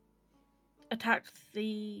attacked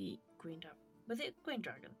the Green Dragon. Was it Green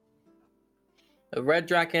Dragon? The Red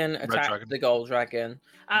Dragon attacked Dragon. the Gold Dragon.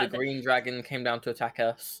 The Green Dragon came down to attack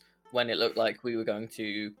us when it looked like we were going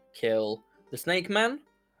to kill the Snake Man,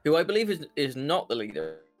 who I believe is not the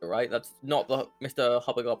leader, right? That's not the Mr.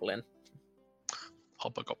 Hobgoblin.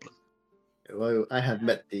 Hobgoblin. Well, I have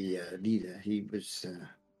met the leader. He was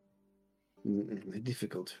a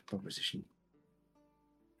difficult proposition.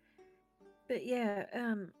 But yeah,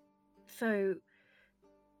 so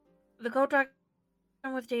the Gold Dragon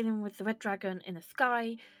was dealing with the Red Dragon in the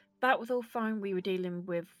sky. That was all fine. We were dealing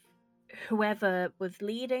with whoever was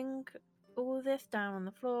leading all this down on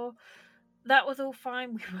the floor. That was all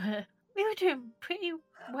fine. We were doing pretty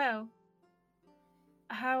well.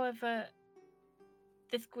 However,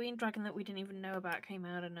 this Green Dragon that we didn't even know about came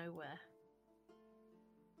out of nowhere.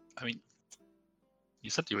 I mean, you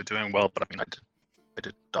said you were doing well, but I mean, I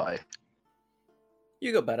did die,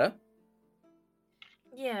 You got better.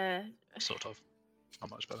 Yeah. sort of. Not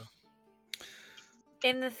much better.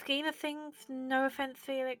 In the scheme of things, no offense,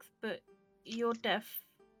 Felix, but your death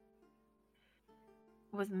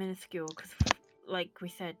was minuscule because, like we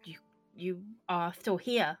said, you are still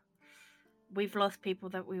here. We've lost people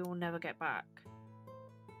that we will never get back.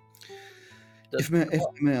 If I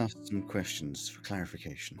may ask some questions for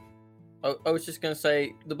clarification. I was just going to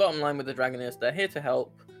say, the bottom line with the dragon is they're here to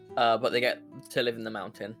help, but they get to live in the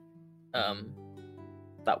mountain.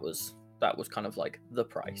 That was kind of like the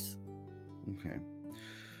price. Okay.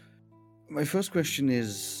 My first question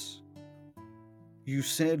is, you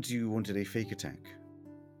said you wanted a fake attack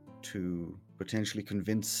to potentially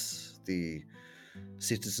convince the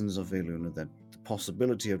citizens of Veluna that the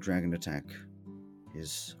possibility of dragon attack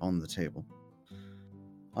is on the table.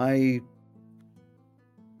 I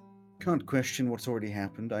can't question what's already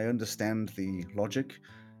happened. I understand the logic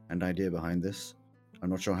and idea behind this. I'm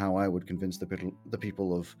not sure how I would convince the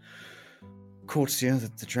people of Cortia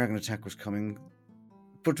that the dragon attack was coming.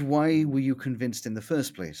 But why were you convinced in the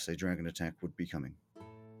first place a dragon attack would be coming?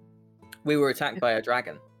 We were attacked by a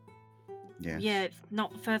dragon. Yes. Yeah, it's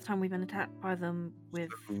not the first time we've been attacked by them with...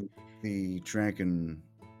 So the dragon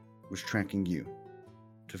was tracking you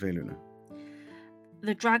to Veluna.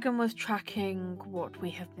 The dragon was tracking what we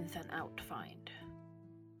have been sent out to find.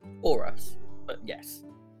 Or us. But yes.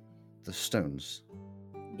 The stones.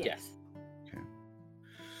 Yes. Okay.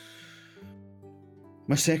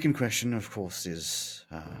 My second question, of course, is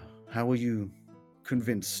how were you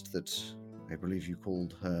convinced that, I believe you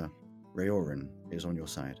called her Rayoran, is on your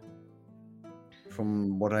side?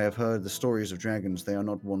 From what I have heard, the stories of dragons, they are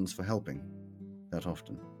not ones for helping that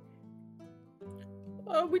often.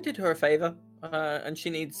 We did her a favor, and she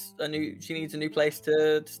needs a new place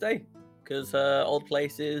to stay because her old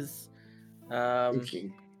place is,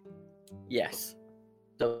 Sinking. yes,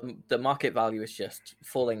 the market value is just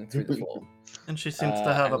falling through the floor. And she seems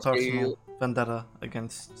to have a and so personal vendetta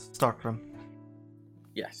against Starkrim.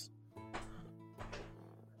 Yes,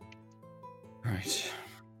 Right.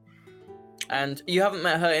 and you haven't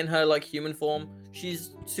met her in her like human form.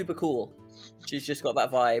 She's super cool. She's just got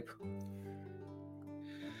that vibe.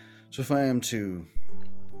 So if I am to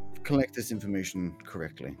collect this information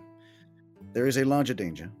correctly, there is a larger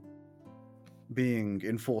danger being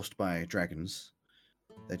enforced by dragons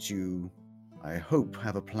that you, I hope,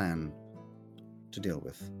 have a plan to deal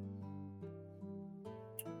with.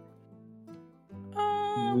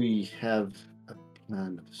 We have a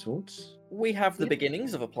plan of sorts. We have the Yep.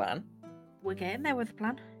 beginnings of a plan. We're getting there with a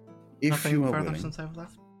plan. If Nothing you are further willing, since I've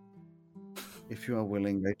left. if you are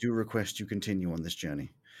willing, I do request you continue on this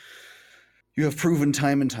journey. You have proven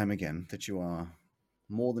time and time again that you are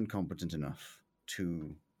more than competent enough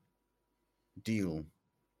to deal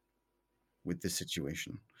with this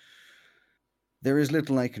situation. There is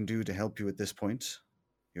little I can do to help you at this point.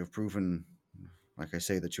 You have proven, like I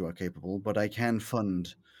say, that you are capable, but I can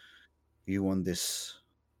fund you on this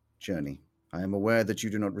journey. I am aware that you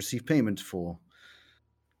do not receive payment for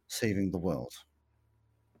saving the world.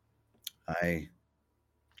 I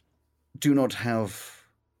do not have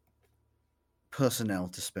personnel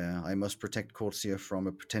to spare. I must protect Corsia from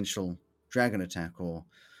a potential dragon attack or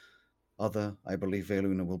other. I believe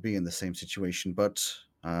Veluna will be in the same situation, but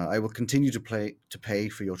I will continue to pay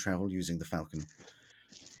for your travel using the Falcon.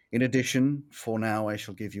 In addition, for now, I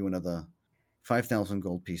shall give you another 5,000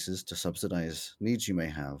 gold pieces to subsidize needs you may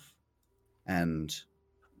have. And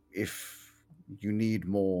if you need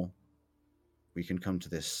more, we can come to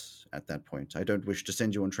this at that point. I don't wish to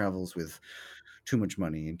send you on travels with too much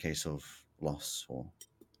money in case of loss or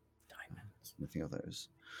Diamonds. anything of those.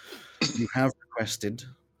 You have requested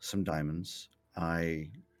some diamonds. I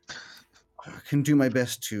can do my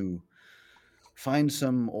best to find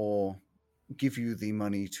some or give you the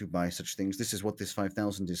money to buy such things. This is what this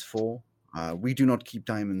 5,000 is for. We do not keep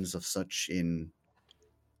diamonds of such in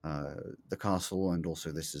the castle, and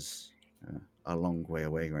also this is a long way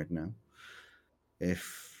away right now.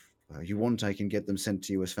 If you want, I can get them sent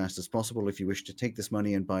to you as fast as possible. If you wish to take this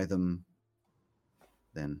money and buy them,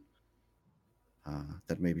 then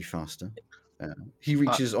that may be faster. He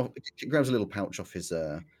reaches off, grabs a little pouch off his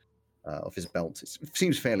belt. It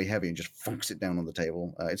seems fairly heavy and just funks it down on the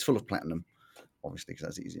table. It's full of platinum, obviously, because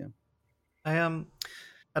that's easier.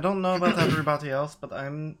 I don't know about everybody else, but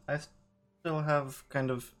I still have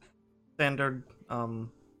kind of standard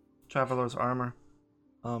traveler's armor.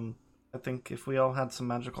 I think if we all had some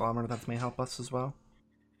magical armor, that may help us as well.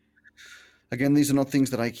 Again, these are not things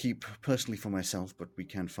that I keep personally for myself, but we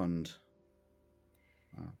can fund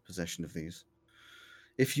possession of these.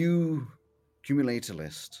 If you accumulate a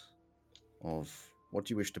list of what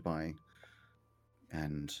you wish to buy,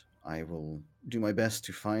 and I will do my best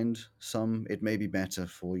to find some, it may be better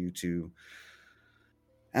for you to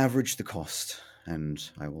average the cost, and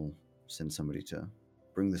I will send somebody to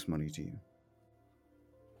bring this money to you.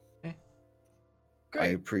 Okay. I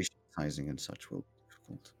Great. appreciate sizing and such will be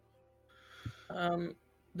difficult.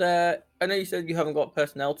 I know you said you haven't got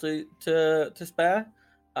personnel to spare.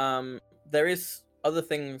 There is other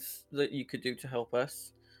things that you could do to help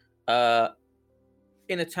us.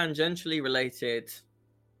 In a tangentially related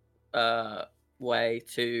way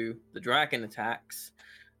to the dragon attacks,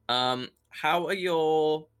 how are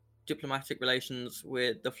your diplomatic relations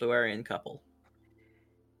with the Fleuarian couple?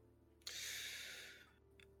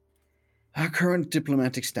 Our current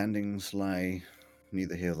diplomatic standings lie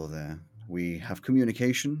neither here nor there. We have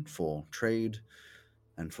communication for trade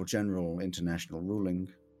and for general international ruling.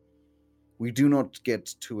 We do not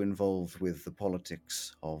get too involved with the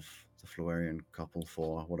politics of the Fleuarian couple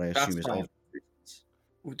for what I assume is fine. obvious reasons.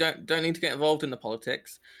 We don't need to get involved in the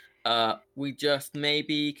politics. We just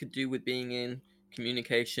maybe could do with being in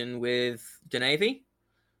communication with Denavi.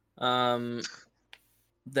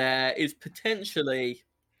 There is potentially,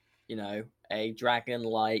 a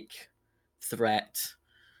dragon-like threat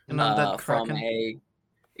An undead from kraken.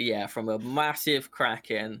 from a massive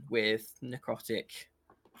kraken with necrotic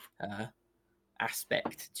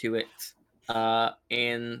aspect to it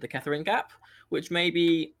in the Catherine Gap, which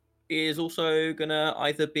maybe is also gonna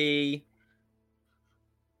either be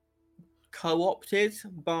co-opted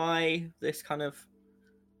by this kind of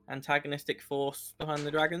antagonistic force behind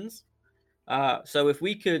the dragons. So if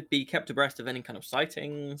we could be kept abreast of any kind of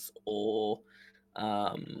sightings or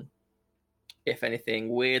if anything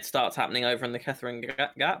weird starts happening over in the Catherine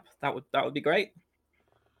Gap, that would be great.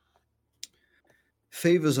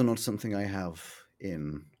 Favors are not something I have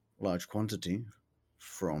in large quantity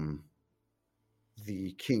from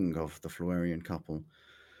the king of the Florarian couple.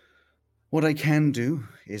 What I can do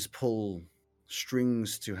is pull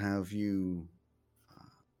strings to have you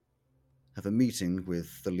have a meeting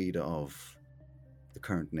with the leader of the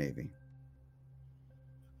current navy.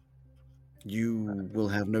 You will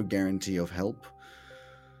have no guarantee of help,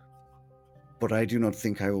 but I do not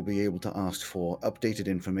think I will be able to ask for updated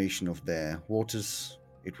information of their waters.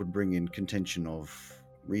 It would bring in contention of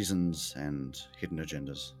reasons and hidden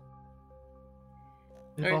agendas.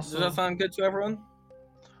 Does that sound good to everyone?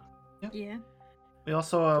 Yeah. We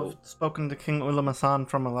also have spoken to King Ulamasan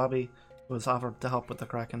from Alabi, who has offered to help with the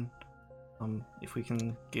Kraken. If we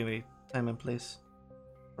can give a time and place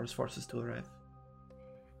for his forces to arrive.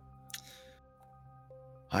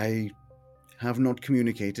 I have not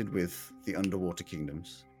communicated with the underwater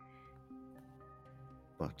kingdoms,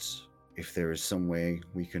 but if there is some way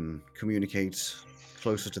we can communicate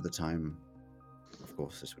closer to the time, of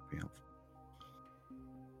course this would be helpful.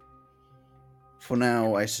 For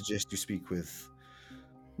now, I suggest you speak with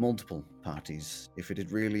multiple parties. If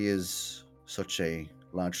it really is such a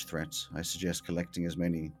large threat, I suggest collecting as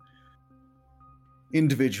many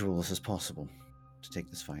individuals as possible to take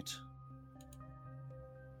this fight.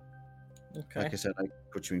 Okay. Like I said, I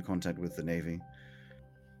put you in contact with the Navy.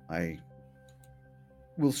 I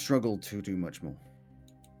will struggle to do much more.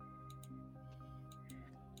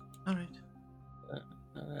 All right.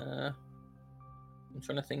 I'm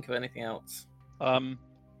trying to think of anything else.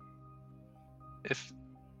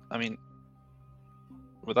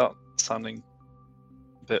 Without sounding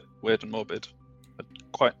a bit weird and morbid,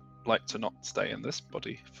 I'd quite like to not stay in this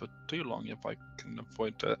body for too long if I can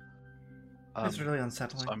avoid it. It's really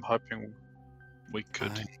unsettling. So I'm hoping we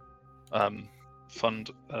could fund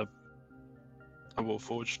a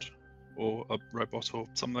Warforged or a robot or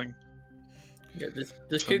something. Yeah,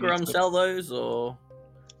 does Kugaram sell those, or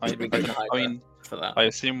I mean, for that? I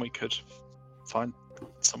assume we could find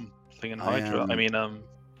something in Hydra.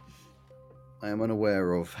 I am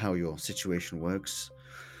unaware of how your situation works,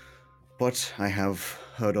 but I have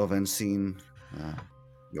heard of and seen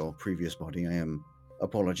your previous body. I am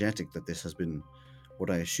apologetic that this has been what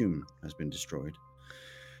I assume has been destroyed.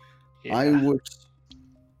 Yeah.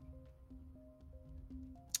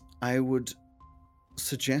 I would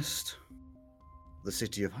suggest the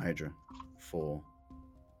city of Hydra for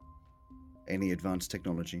any advanced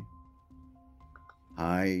technology.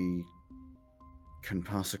 I can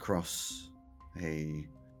pass across a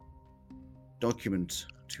document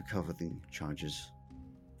to cover the charges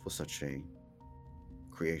for such a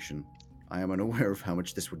creation. I am unaware of how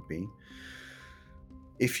much this would be.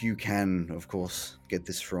 If you can, of course, get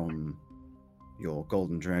this from your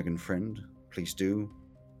Golden Dragon friend, please do.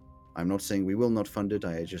 I'm not saying we will not fund it.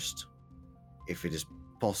 I just, if it is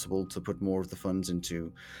possible to put more of the funds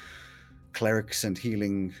into clerics and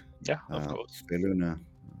healing, Yeah, of course. Veluna,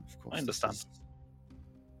 of course. I understand. this is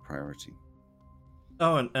priority.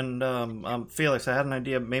 Oh, and Felix, I had an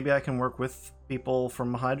idea. Maybe I can work with people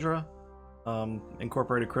from Hydra,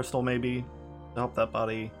 Incorporated Crystal, maybe, to help that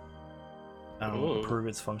body. I don't know, improve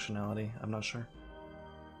its functionality. I'm not sure.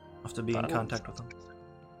 I'll have to be in contact with them.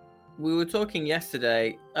 We were talking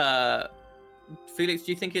yesterday. Felix,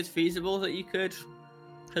 do you think it's feasible that you could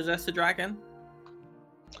possess a dragon?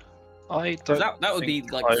 I don't. That would be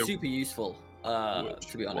think like I super useful.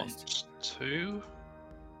 To be honest. want to.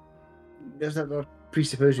 Does that not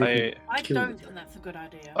presuppose you can I kill don't it? think that's a good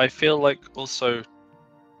idea. I feel like also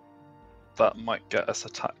that might get us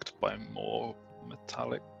attacked by more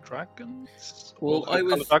metallic dragons. Well, or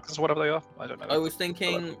colored dragons, or whatever they are. I don't know. I was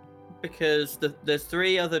thinking because there's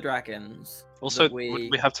 3 other dragons. Also, that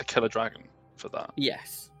would we have to kill a dragon for that?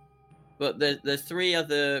 Yes, but there's 3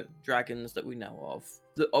 other dragons that we know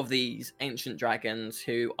of these ancient dragons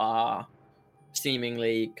who are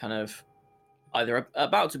seemingly kind of either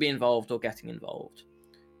about to be involved or getting involved.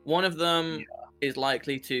 One of them is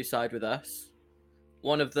likely to side with us.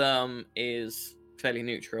 One of them is fairly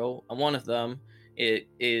neutral, and one of them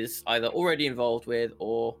is either already involved with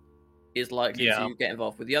or is likely to get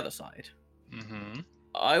involved with the other side. Mm-hmm.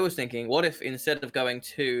 I was thinking, what if instead of going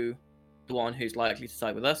to the one who's likely to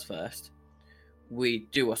side with us first, we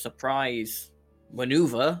do a surprise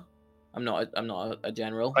maneuver? I'm not a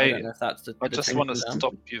general. I don't know if that's the. I the just thing want to for them.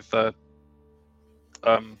 stop you there.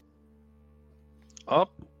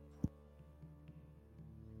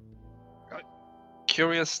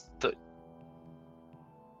 Curious that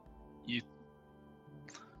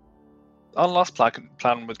our last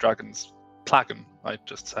plan with dragons Plagan, I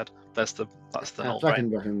just said. That's the null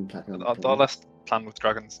brain. Our last plan with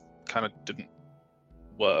dragons kind of didn't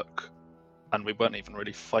work, and we weren't even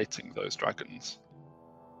really fighting those dragons.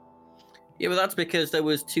 Yeah, but that's because there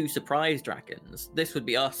was 2 surprise dragons. This would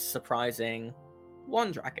be us surprising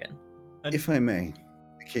 1 dragon. If I may,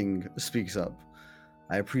 the king speaks up.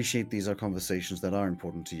 I appreciate these are conversations that are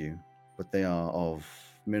important to you, but they are of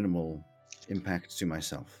minimal impact to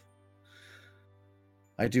myself.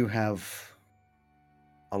 I do have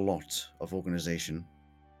a lot of organization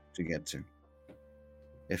to get to,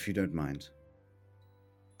 if you don't mind.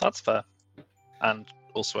 That's fair. And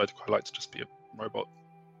also, I'd quite like to just be a robot.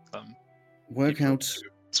 Work out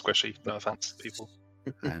squishy, no offense, people.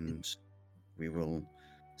 and we will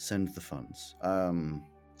send the funds. Thank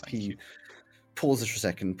you. Pauses for a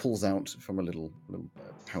second, pulls out from a little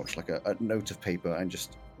pouch like a note of paper and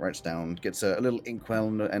just writes down, gets a little inkwell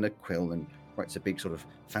and a quill and writes a big sort of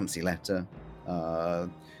fancy letter,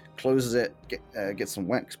 closes it, gets some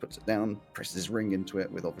wax, puts it down, presses his ring into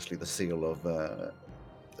it with obviously the seal of the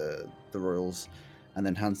royals, and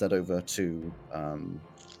then hands that over to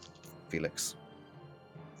Felix.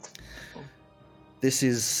 This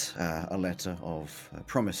is a letter of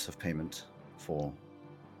promise of payment for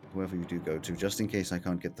whoever you do go to, just in case I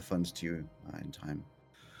can't get the funds to you in time.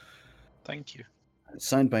 Thank you. It's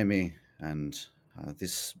signed by me, and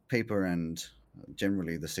this paper and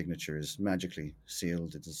generally the signature is magically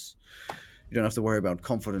sealed. It is, you don't have to worry about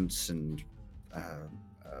confidence and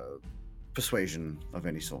persuasion of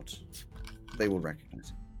any sort. They will recognize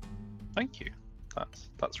it. Thank you.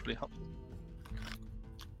 That's really helpful.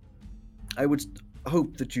 I would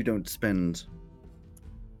hope that you don't spend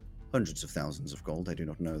hundreds of thousands of gold. I do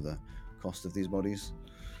not know the cost of these bodies.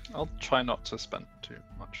 I'll try not to spend too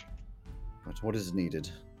much. But what is needed,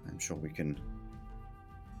 I'm sure we can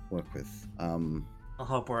work with. I'll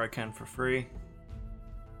help where I can for free.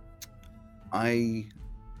 I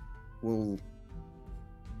will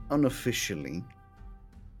unofficially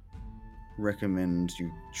recommend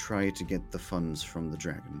you try to get the funds from the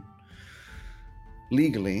dragon.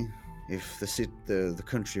 Legally, if the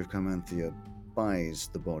country of Carmanthia buys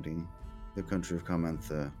the body, the country of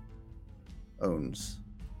Carmantha owns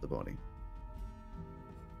the body.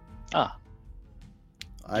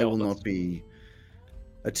 I will not be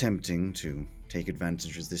attempting to take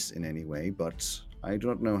advantage of this in any way, but I do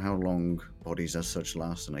not know how long bodies as such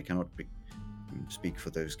last, and I cannot speak for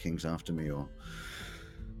those kings after me or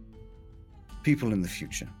people in the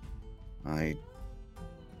future. I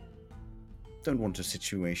don't want a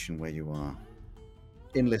situation where you are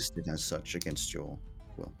enlisted as such against your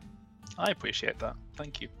will. I appreciate that.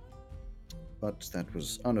 Thank you. But that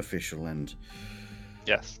was unofficial and...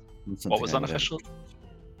 Yes. What was unofficial?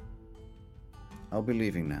 I'll be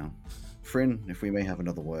leaving now. Fryn, if we may have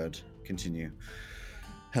another word, continue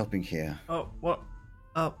helping here. Oh, what?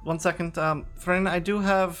 1 second. Fryn, I do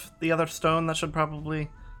have the other stone that should probably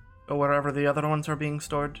go wherever the other ones are being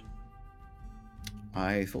stored.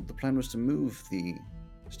 I thought the plan was to move the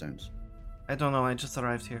stones. I don't know, I just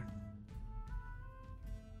arrived here.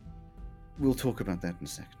 We'll talk about that in a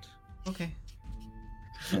second. Okay.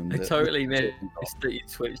 And, I totally missed that you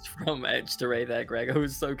switched from Edge to Ray there, Greg. I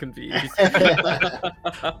was so confused. At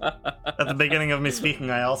the beginning of me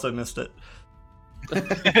speaking, I also missed it.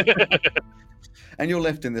 And you're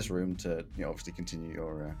left in this room to, obviously continue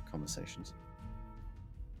your conversations.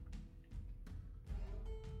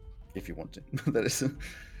 If you want to. That is.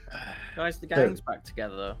 Guys, the gang's back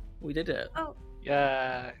together, though. We did it. Oh,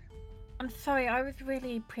 Yeah. I'm sorry, I was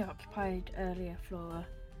really preoccupied earlier, Flora.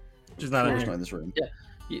 She's not Flora's in not in this room.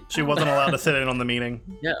 She wasn't allowed to sit in on the meeting.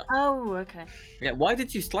 Yeah. Oh, okay. Yeah. Why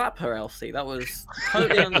did you slap her, Elsie? That was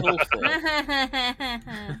totally uncalled for.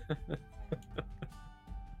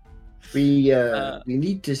 We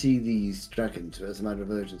need to see these dragons as a matter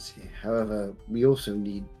of urgency. However, we also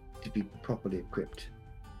need to be properly equipped.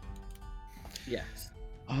 Yes.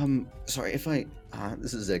 Sorry, if I...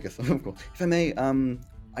 this is Zegeth, of course. If I may,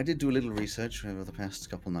 I did do a little research over the past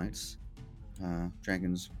couple nights,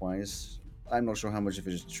 dragons-wise. I'm not sure how much of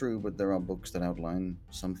it is true, but there are books that outline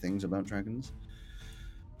some things about dragons.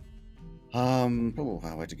 Where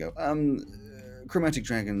to go? Chromatic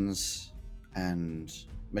dragons and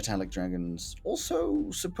metallic dragons.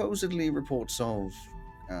 Also, supposedly reports of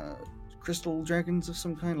crystal dragons of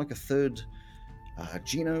some kind, like a third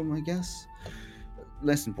genome, I guess.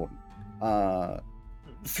 Less important.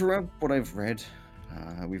 Throughout what I've read,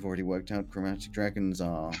 we've already worked out chromatic dragons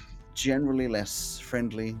are generally less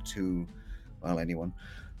friendly to, well, anyone.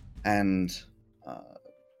 And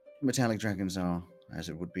metallic dragons are, as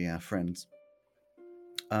it would be, our friends.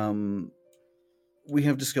 we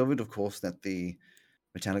have discovered, of course, that the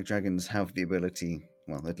metallic dragons have the ability,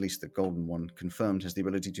 well, at least the golden one confirmed has the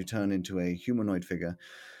ability to turn into a humanoid figure.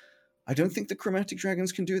 I don't think the chromatic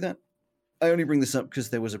dragons can do that. I only bring this up because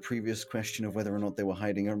there was a previous question of whether or not they were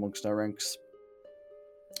hiding amongst our ranks.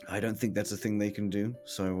 I don't think that's a thing they can do,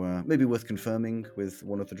 so maybe worth confirming with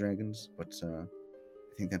one of the dragons, but I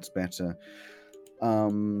think that's better.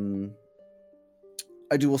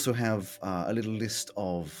 I do also have a little list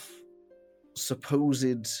of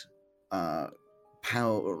supposed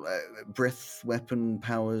breath weapon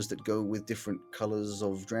powers that go with different colors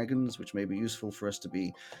of dragons, which may be useful for us to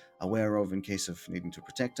be aware of in case of needing to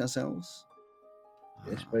protect ourselves.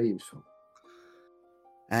 Yes, very useful.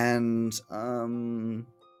 And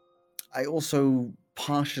I also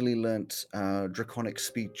partially learnt draconic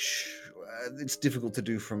speech. It's difficult to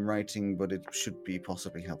do from writing, but it should be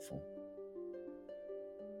possibly helpful.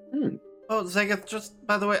 Oh, Zagat, just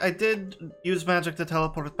by the way, I did use magic to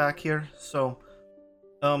teleport it back here, so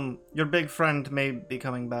your big friend may be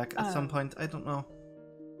coming back at some point. I don't know.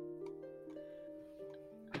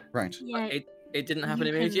 Right. Yeah, It didn't happen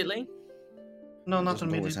You can- immediately. No, It not doesn't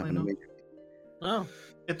always immediately. happen No. immediately. Oh,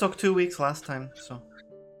 It took 2 weeks last time, so.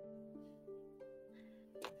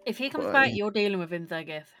 if he comes Well, back, you're dealing with him,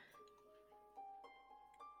 Zagat.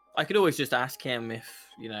 I could always just ask him if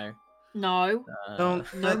No,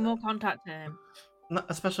 Don't. no more contacting him.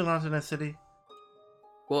 Especially not in a city.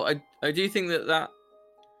 Well, I do think that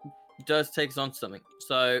does take us on to something.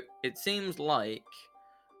 So it seems like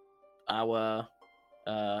our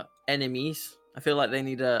enemies. I feel like they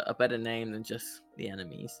need a better name than just the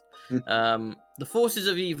enemies. The forces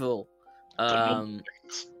of evil.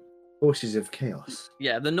 Forces of chaos.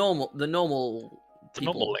 Yeah, the normal The normal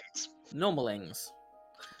people, links. normalings.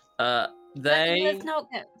 Let's They not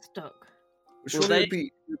get stuck. Surely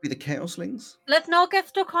they- it'd be the Chaoslings? Let's not get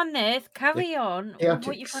stuck on this. Carry on. What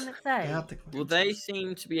you Chaotix. going to say? Chaotic. well, they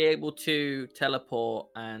seem to be able to teleport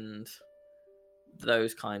and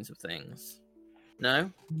those kinds of things.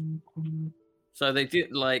 No. So they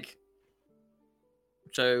did like.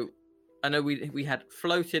 So I know we had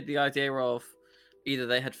floated the idea of either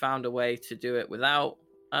they had found a way to do it without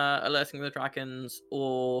alerting the dragons,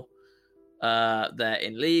 or they're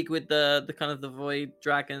in league with the kind of the void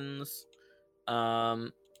dragons.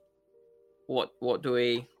 What do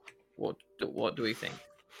we think?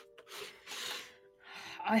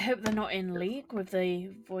 I hope they're not in league with the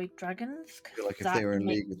Void Dragons. I feel like if that they were in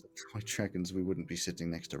make- league with the White Dragons, we wouldn't be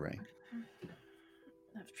sitting next to Ray.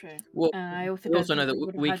 That's true. Well, I also we don't also know think that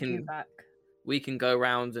would have we had you can- back. we can go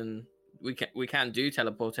around and we can do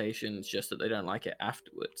teleportation. It's just that they don't like it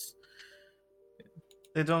afterwards.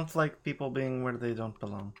 They don't like people being where they don't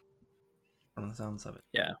belong. From the sounds of it.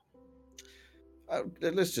 Yeah.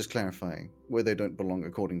 Let's just clarify where they don't belong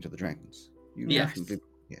according to the dragons. You Yes. definitely,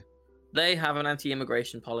 They have an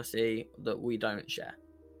anti-immigration policy that we don't share.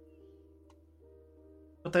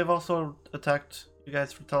 But they've also attacked you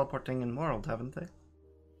guys for teleporting in world, haven't they?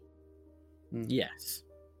 Yes.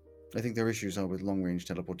 I think their issues are with long-range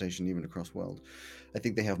teleportation even across world. I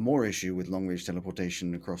think they have more issue with long-range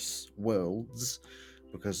teleportation across worlds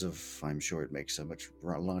because of, I'm sure it makes a much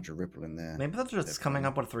larger ripple in there. Maybe they're just coming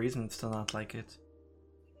up with reasons to not like it.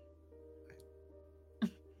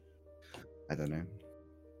 I don't know.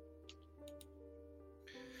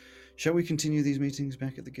 Shall we continue these meetings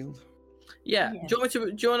back at the guild? Yeah. Yeah. Do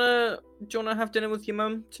you wanna have dinner with your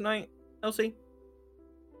mum tonight, Elsie?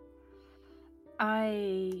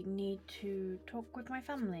 I need to talk with my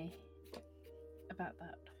family about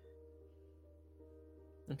that.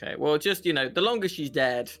 Okay. Well, just the longer she's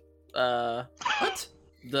dead, What?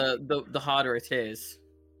 the harder it is.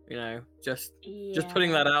 Just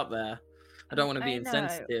putting that out there. I don't want to be I know.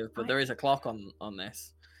 insensitive, but there is a clock on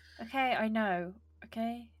this. Okay, I know.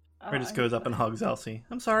 Okay. Ray just goes up and hugs Elsie.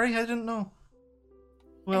 I'm sorry, I didn't know.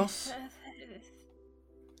 Who else?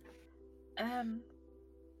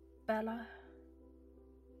 Bella.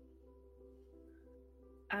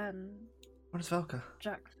 Where's Velka?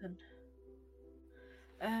 Jackson.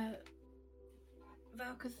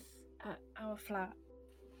 Valka's at our flat.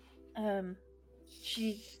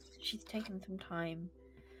 She's taken some time.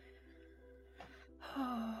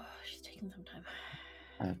 Oh, she's taken some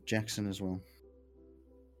time. Jackson as well.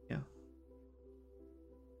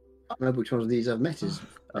 I don't know which one of these I've met is.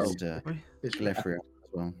 And is Lefria as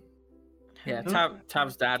well. Yeah. Who?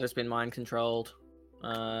 Tav's dad has been mind controlled.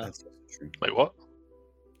 That's true. Wait, what?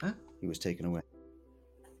 He was taken away.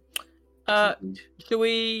 Shall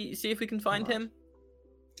we see if we can find him?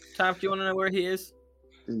 Tav, do you want to know where he is?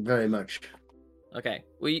 Very much. Okay.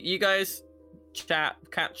 Well, you guys chat,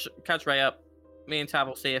 catch Ray up. Me and Tav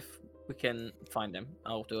will see if we can find him.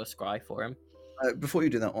 I'll do a scry for him. Before you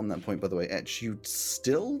do that, on that point, by the way, Etch, you'd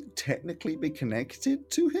still technically be connected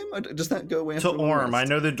to him? Does that go away? To after a long Orm, I rest?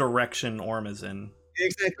 know the direction Orm is in.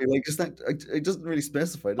 Exactly. Like, does that? It doesn't really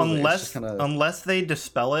specify. Does it? It's Unless just kinda... unless they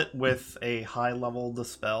dispel it with a high level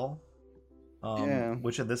dispel, Yeah.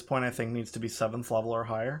 which at this point I think needs to be 7th level or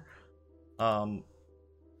higher.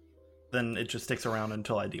 Then it just sticks around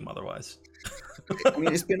until I deem otherwise. I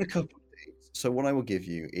mean, it's been a couple of days. So what I will give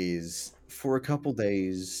you is, for a couple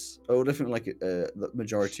days, definitely like the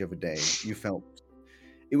majority of a day, you felt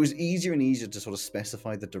it was easier and easier to sort of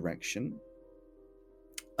specify the direction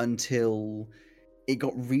until it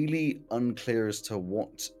got really unclear as to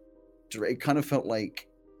what. It kind of felt like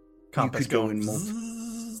Compass you could go going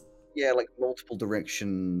in like multiple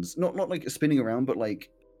directions, not like spinning around, but like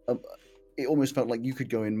it almost felt like you could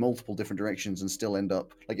go in multiple different directions and still end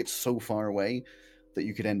up like it's so far away that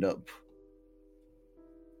you could end up.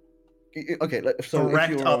 Okay, so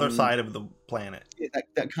direct if you're other on, side of the planet. yeah,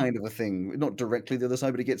 that kind of a thing, not directly the other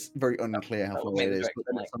side, but it gets very unclear how far away it is. But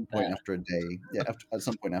then at some point after a day, at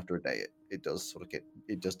some point after a day, it does sort of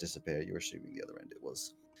it does disappear. You're assuming the other end it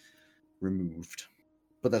was removed,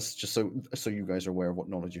 but that's just so you guys are aware of what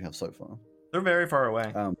knowledge you have so far. They're very far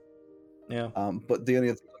away. Yeah. But the only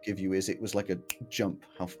other thing I'll give you is it was like a jump.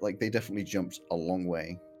 Like they definitely jumped a long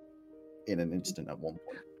way in an instant at one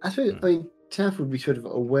point. I suppose, I mean, Taff would be sort of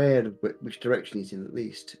aware of which direction he's in at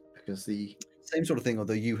least, because the Same sort of thing,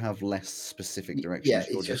 although you have less specific directions. yeah,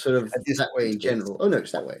 You're it's just sort of at this that way in point, it's- general. Oh no,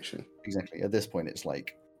 it's that way actually. Exactly. At this point, it's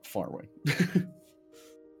like far away. I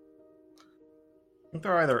think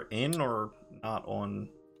they're either in or not on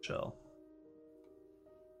Shell.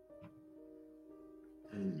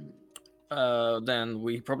 Then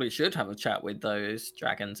we probably should have a chat with those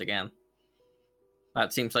dragons again.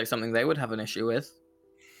 That seems like something they would have an issue with.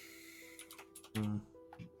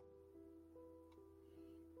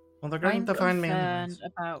 Well, they're going I'm to find me concerned anyways.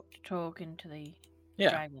 about talking to the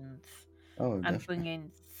Yeah. dragons Oh, and definitely.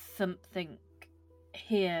 bringing something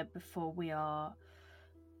here before we are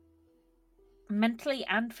mentally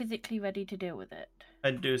and physically ready to deal with it.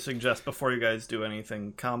 I do suggest before you guys do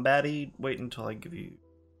anything combat-y, wait until I give you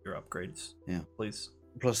your upgrades. Yeah. Please.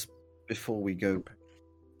 Plus, before we do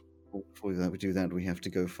that, we have to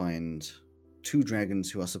go find 2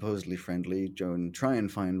 dragons who are supposedly friendly. Go and try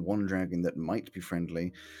and find 1 dragon that might be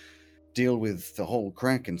friendly. Deal with the whole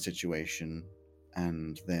Kraken situation,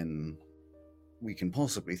 and then we can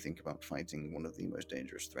possibly think about fighting one of the most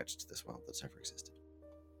dangerous threats to this world that's ever existed.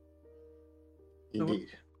 Indeed.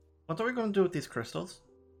 What are we going to do with these crystals?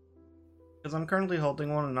 Because I'm currently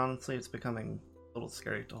holding one, and honestly, it's becoming a little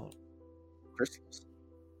scary to hold. Crystals.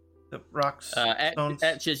 The rocks, stones,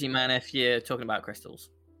 Etch is your man if you're talking about crystals.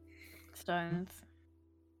 Stones.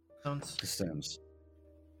 stones. The stones.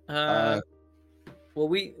 Well,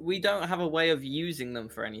 we don't have a way of using them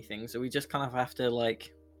for anything, so we just kind of have to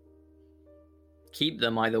like keep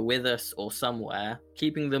them either with us or somewhere.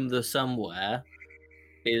 Keeping them the somewhere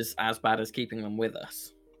is as bad as keeping them with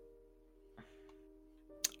us.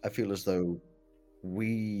 I feel as though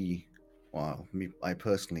I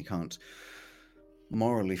personally can't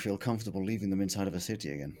morally feel comfortable leaving them inside of a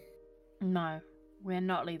city again. No, we're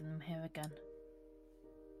not leaving them here again.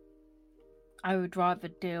 I would rather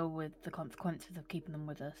deal with the consequences of keeping them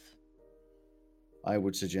with us. I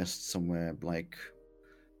would suggest somewhere like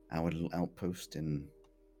our little outpost in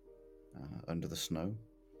under the snow.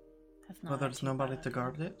 That's Well, not there's actually nobody bad. to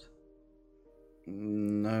guard it.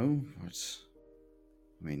 No, but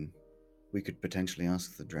I mean, we could potentially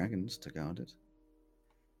ask the dragons to guard it.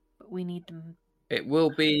 But we need them. It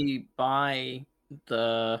will be by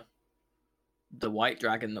the white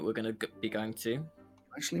dragon that we're going to be going to.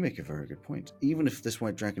 Actually, make a very good point. Even if this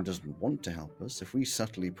white dragon doesn't want to help us, if we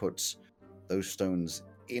subtly put those stones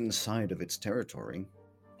inside of its territory,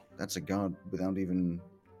 that's a guard without even.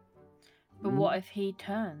 But what if he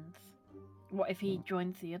turns? What if he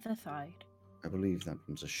joins the other side? I believe that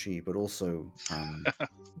one's a she, but also,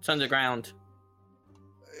 It's underground.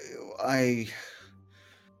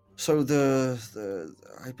 So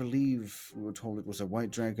I believe we were told it was a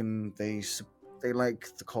white dragon. They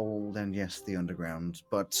like the cold and yes, the underground,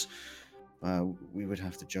 but we would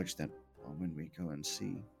have to judge that when we go and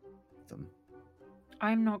see them.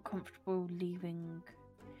 I'm not comfortable leaving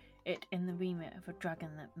it in the remit of a dragon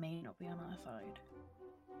that may not be on our side.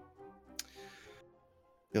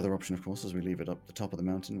 The other option, of course, is we leave it up the top of the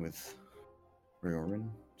mountain with Riorin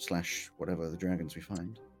 / whatever the dragons we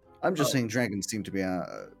find. I'm just saying dragons seem to be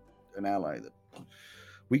an ally that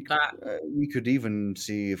we could even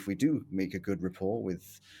see if we do make a good rapport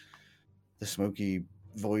with the smoky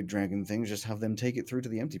void dragon things, just have them take it through to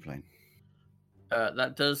the empty plane.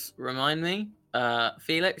 That does remind me,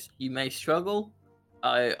 Felix, you may struggle.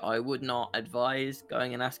 I would not advise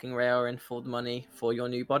going and asking Rayorin for the money for your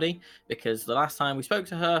new body, because the last time we spoke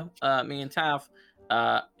to her, me and Tav,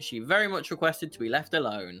 she very much requested to be left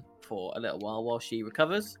alone for a little while she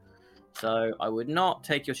recovers. So I would not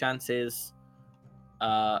take your chances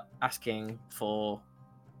asking for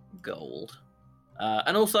gold.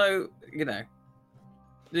 And also,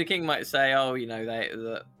 the king might say, "Oh,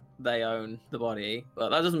 they own the body," but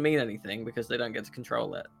that doesn't mean anything because they don't get to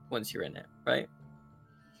control it once you're in it, right?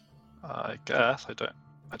 I guess I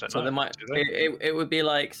don't So know. they might. Do they? It would be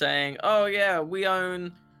like saying, "Oh yeah, we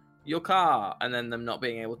own your car," and then them not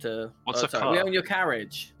being able to. What's a sorry, car? We own your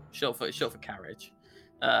carriage. Short for carriage.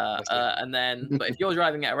 I see. And then, but if you're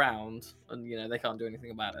driving it around, and they can't do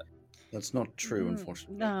anything about it. That's not true,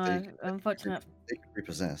 unfortunately. No, unfortunately. They can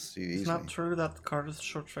repossess you It's easily. not true that car is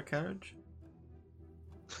short for carriage.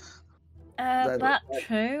 That's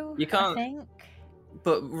true. You can't- I think.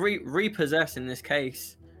 But repossess in this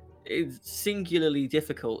case is singularly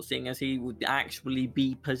difficult, seeing as he would actually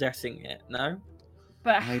be possessing it. No.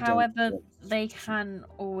 But I don't however, want they can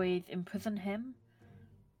always imprison him.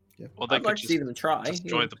 Well, they I'd like could to see just them try.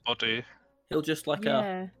 destroy the body. He'll just like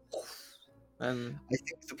Yeah. and I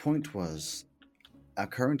think the point was our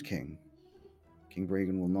current king, King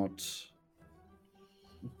Bregan, will not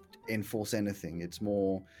enforce anything. It's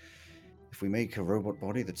more if we make a robot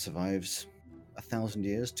body that survives 1,000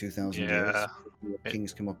 years, 2,000 years, Yeah.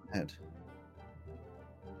 kings come up ahead.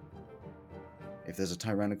 If there's a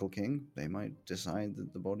tyrannical king, they might decide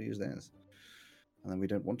that the body is theirs. And then we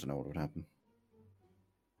don't want to know what would happen.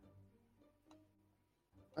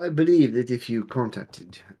 I believe that if you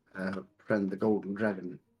contacted our friend the Golden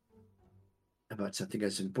Dragon about something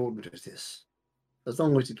as important as this, as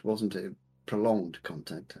long as it wasn't a prolonged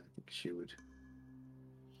contact, I think she would.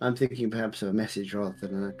 I'm thinking perhaps of a message rather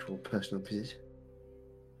than an actual personal visit.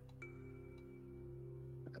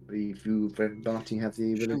 I believe you, Fred Barty, have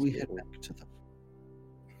the Shall ability. we head back to the...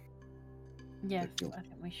 Yes, guild. I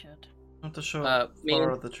think we should. Not to show me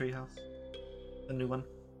for and- the treehouse, the new one.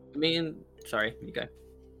 sorry, you go.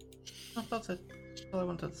 No, that's it. That's all I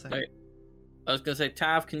wanted to say. Right. I was gonna say,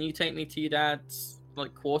 Tav, can you take me to your dad's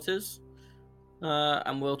quarters?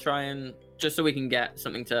 And we'll try and just so we can get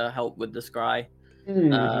something to help with the scry.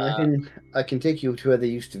 I can take you to where they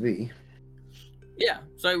used to be. Yeah.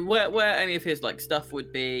 So where any of his stuff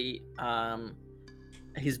would be,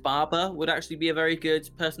 his barber would actually be a very good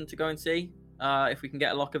person to go and see. If we can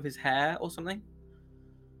get a lock of his hair or something.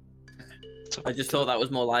 I just thought that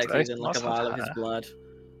was more likely than a vial of his blood.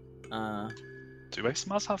 Do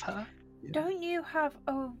ASMRs have hair? Don't you have,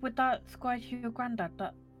 with that squire to your granddad,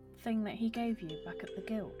 that thing that he gave you back at the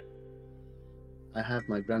guild? I have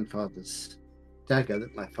my grandfather's dagger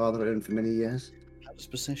that my father owned for many years. How does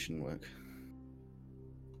possession work?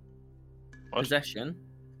 What? Possession.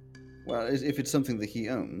 Well, if it's something that he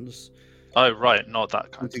owns, Oh, right, not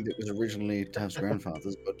that kind. something that was originally Tav's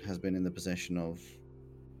grandfather's but has been in the possession of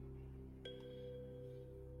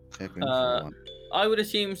Fairquin for a while. I would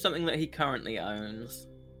assume something that he currently owns.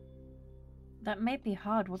 That may be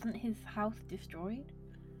hard. Wasn't his house destroyed?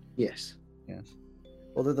 Yes. Yes.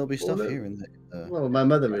 Although there'll be stuff Although- here in the... Well, my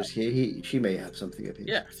mother is here. She may have something of his.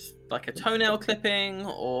 Yes, like a toenail clipping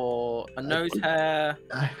or a nose hair.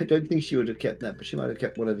 I don't think she would have kept that, but she might have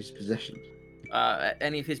kept one of his possessions.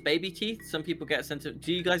 Any of his baby teeth. Some people get sent to.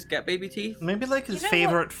 Do you guys get baby teeth? Maybe like his You know what?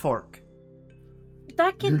 favorite fork.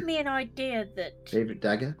 That gives me an idea that Favorite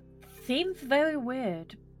dagger? seems very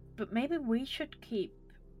weird, but maybe we should keep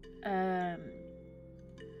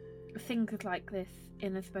things like this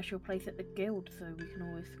in a special place at the guild so we can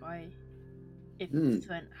always try if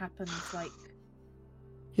something happens,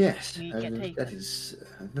 Yes. We get taken. That is.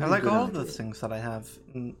 A I very like good all idea. the things that I have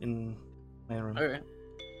in my room. Okay.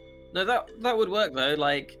 No, that would work though.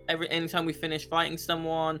 Anytime we finish fighting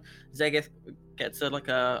someone, Zegeth gets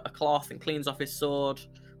a cloth and cleans off his sword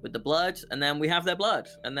with the blood, and then we have their blood,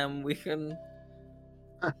 and then we can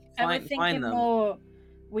I was thinking find them. more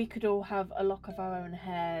we could all have a lock of our own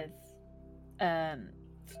hairs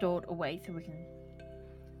stored away so we can,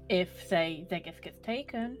 if say Zegeth gets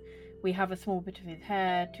taken, we have a small bit of his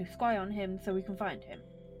hair to scry on him so we can find him.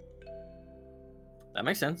 That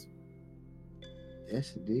makes sense.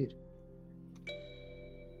 Yes, indeed.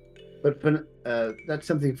 But that's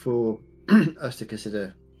something for us to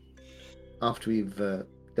consider after we've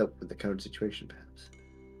dealt with the current situation, perhaps.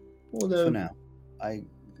 Although, For now, I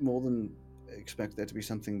more than expect there to be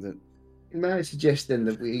something that... may I suggest then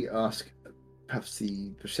that we ask perhaps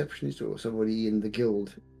the receptionist or somebody in the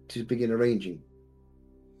guild to begin arranging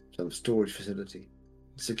some storage facility,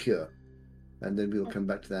 secure, and then we'll come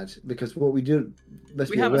back to that. Because what we do, let's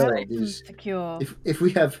We be have a aware safe. of is Secure. if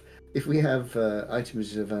we have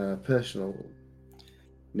items of personal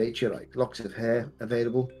nature, like locks of hair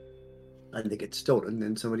available, and they get stolen,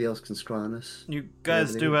 then somebody else can scry on us. You guys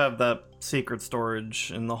Whatever they do need. have that secret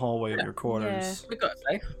storage in the hallway of Yeah. your quarters. We got a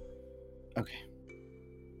safe. Okay.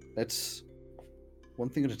 Let's one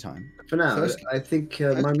thing at a time. For now, Firstly- I think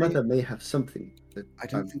my firstly- mother may have something. That I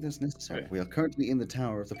don't think that's necessary. Okay. We are currently in the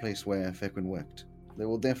tower of the place where Fecwin worked. There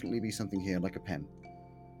will definitely be something here, like a pen.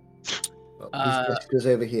 Well, Uh, this goes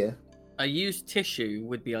over here. A used tissue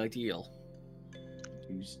would be ideal.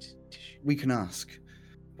 Used tissue. We can ask,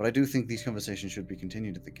 but I do think these conversations should be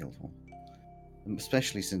continued at the Guildhall,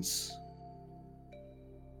 especially since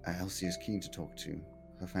Elsie is keen to talk to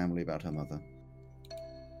her family about her mother.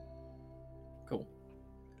 Cool.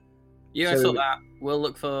 You guys So- sort that. We'll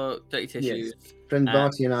look for dirty tissues. Friend Um,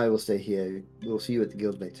 Barty and I will stay here. We'll see you at the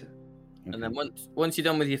guild later. Okay. And then once you're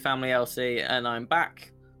done with your family, Elsie, and I'm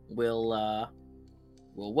back, we'll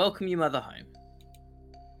welcome your mother home.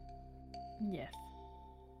 Yes.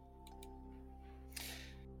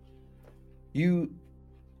 You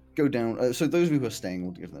go down. So those of you who are staying,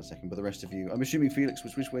 we'll get to that in a second. But the rest of you, I'm assuming Felix,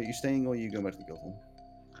 which way are you staying, or are you going back to the Guildhall?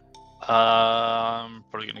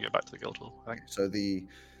 Probably going to go back to the Guildhall, I think. So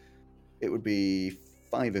it would be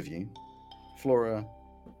 5 of you: Flora,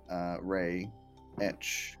 Ray,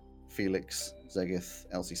 Etch, Felix, Zegith,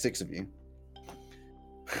 Elsie. 6 of you.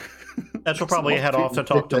 Etch will probably head off to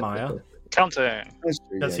talk to Maya, Counting! That's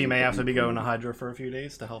true, because yeah, he you may could have to be going to do- Hydra for a few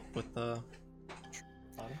days to help with the.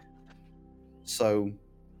 So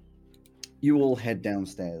you all head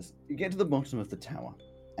downstairs. You get to the bottom of the tower,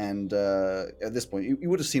 and at this point, you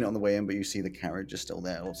would have seen it on the way in, but you see the carriage is still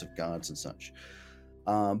there, lots of guards and such.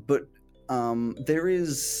 But there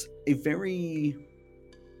is a very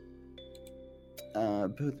bear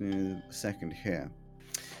with me a second here.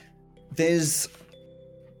 There's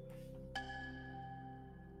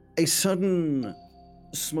a sudden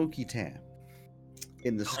smoky tear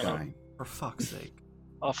in the sky, For fuck's sake.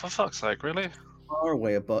 Oh, for fuck's sake, really? far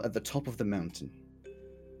away above at the top of the mountain.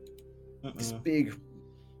 This big,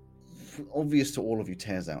 obvious to all of you,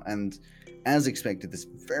 tears out, and as expected, this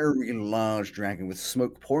very large dragon with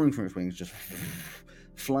smoke pouring from its wings just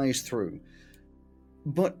flies through.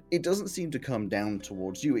 But it doesn't seem to come down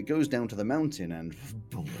towards you. It goes down to the mountain and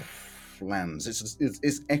lands.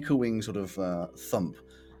 It's echoing sort of thump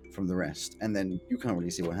from the rest, and then you can't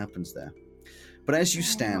really see what happens there. But as you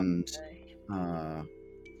stand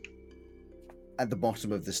at the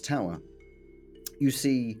bottom of this tower, you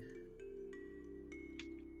see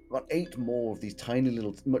about 8 more of these tiny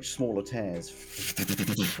little, much smaller tears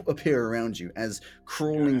appear around you as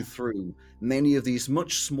crawling through many of these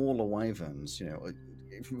much smaller wyverns,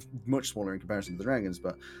 much smaller in comparison to the dragons,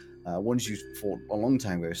 but ones you fought a long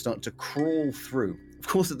time ago, start to crawl through. Of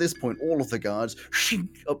course, at this point, all of the guards,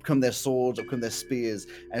 up come their swords, up come their spears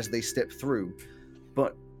as they step through.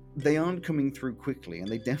 But they aren't coming through quickly, and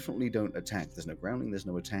they definitely don't attack. There's no grounding, there's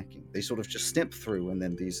no attacking. They sort of just step through, and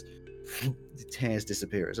then these tears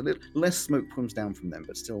disappear. As a little less smoke comes down from them,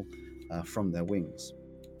 but still from their wings.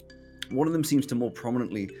 One of them seems to more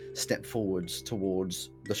prominently step forwards towards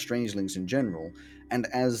the strangelings in general, and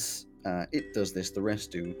as it does this, the rest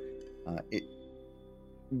do. It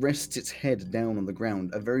rests its head down on the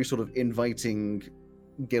ground, a very sort of inviting,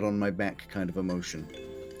 get on my back kind of emotion.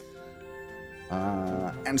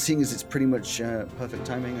 And seeing as it's pretty much perfect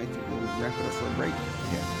timing, I think we'll wrap it up for a break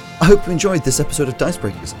here. I hope you enjoyed this episode of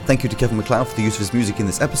Dicebreakers. Thank you to Kevin MacLeod for the use of his music in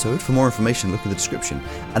this episode. For more information, look at the description.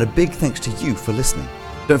 And a big thanks to you for listening.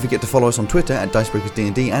 Don't forget to follow us on Twitter at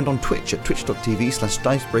DicebreakersDND and on Twitch at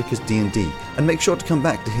twitch.tv/DicebreakersDND. And make sure to come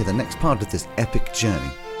back to hear the next part of this epic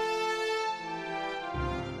journey.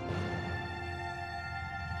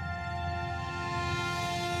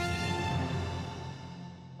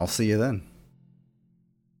 I'll see you then.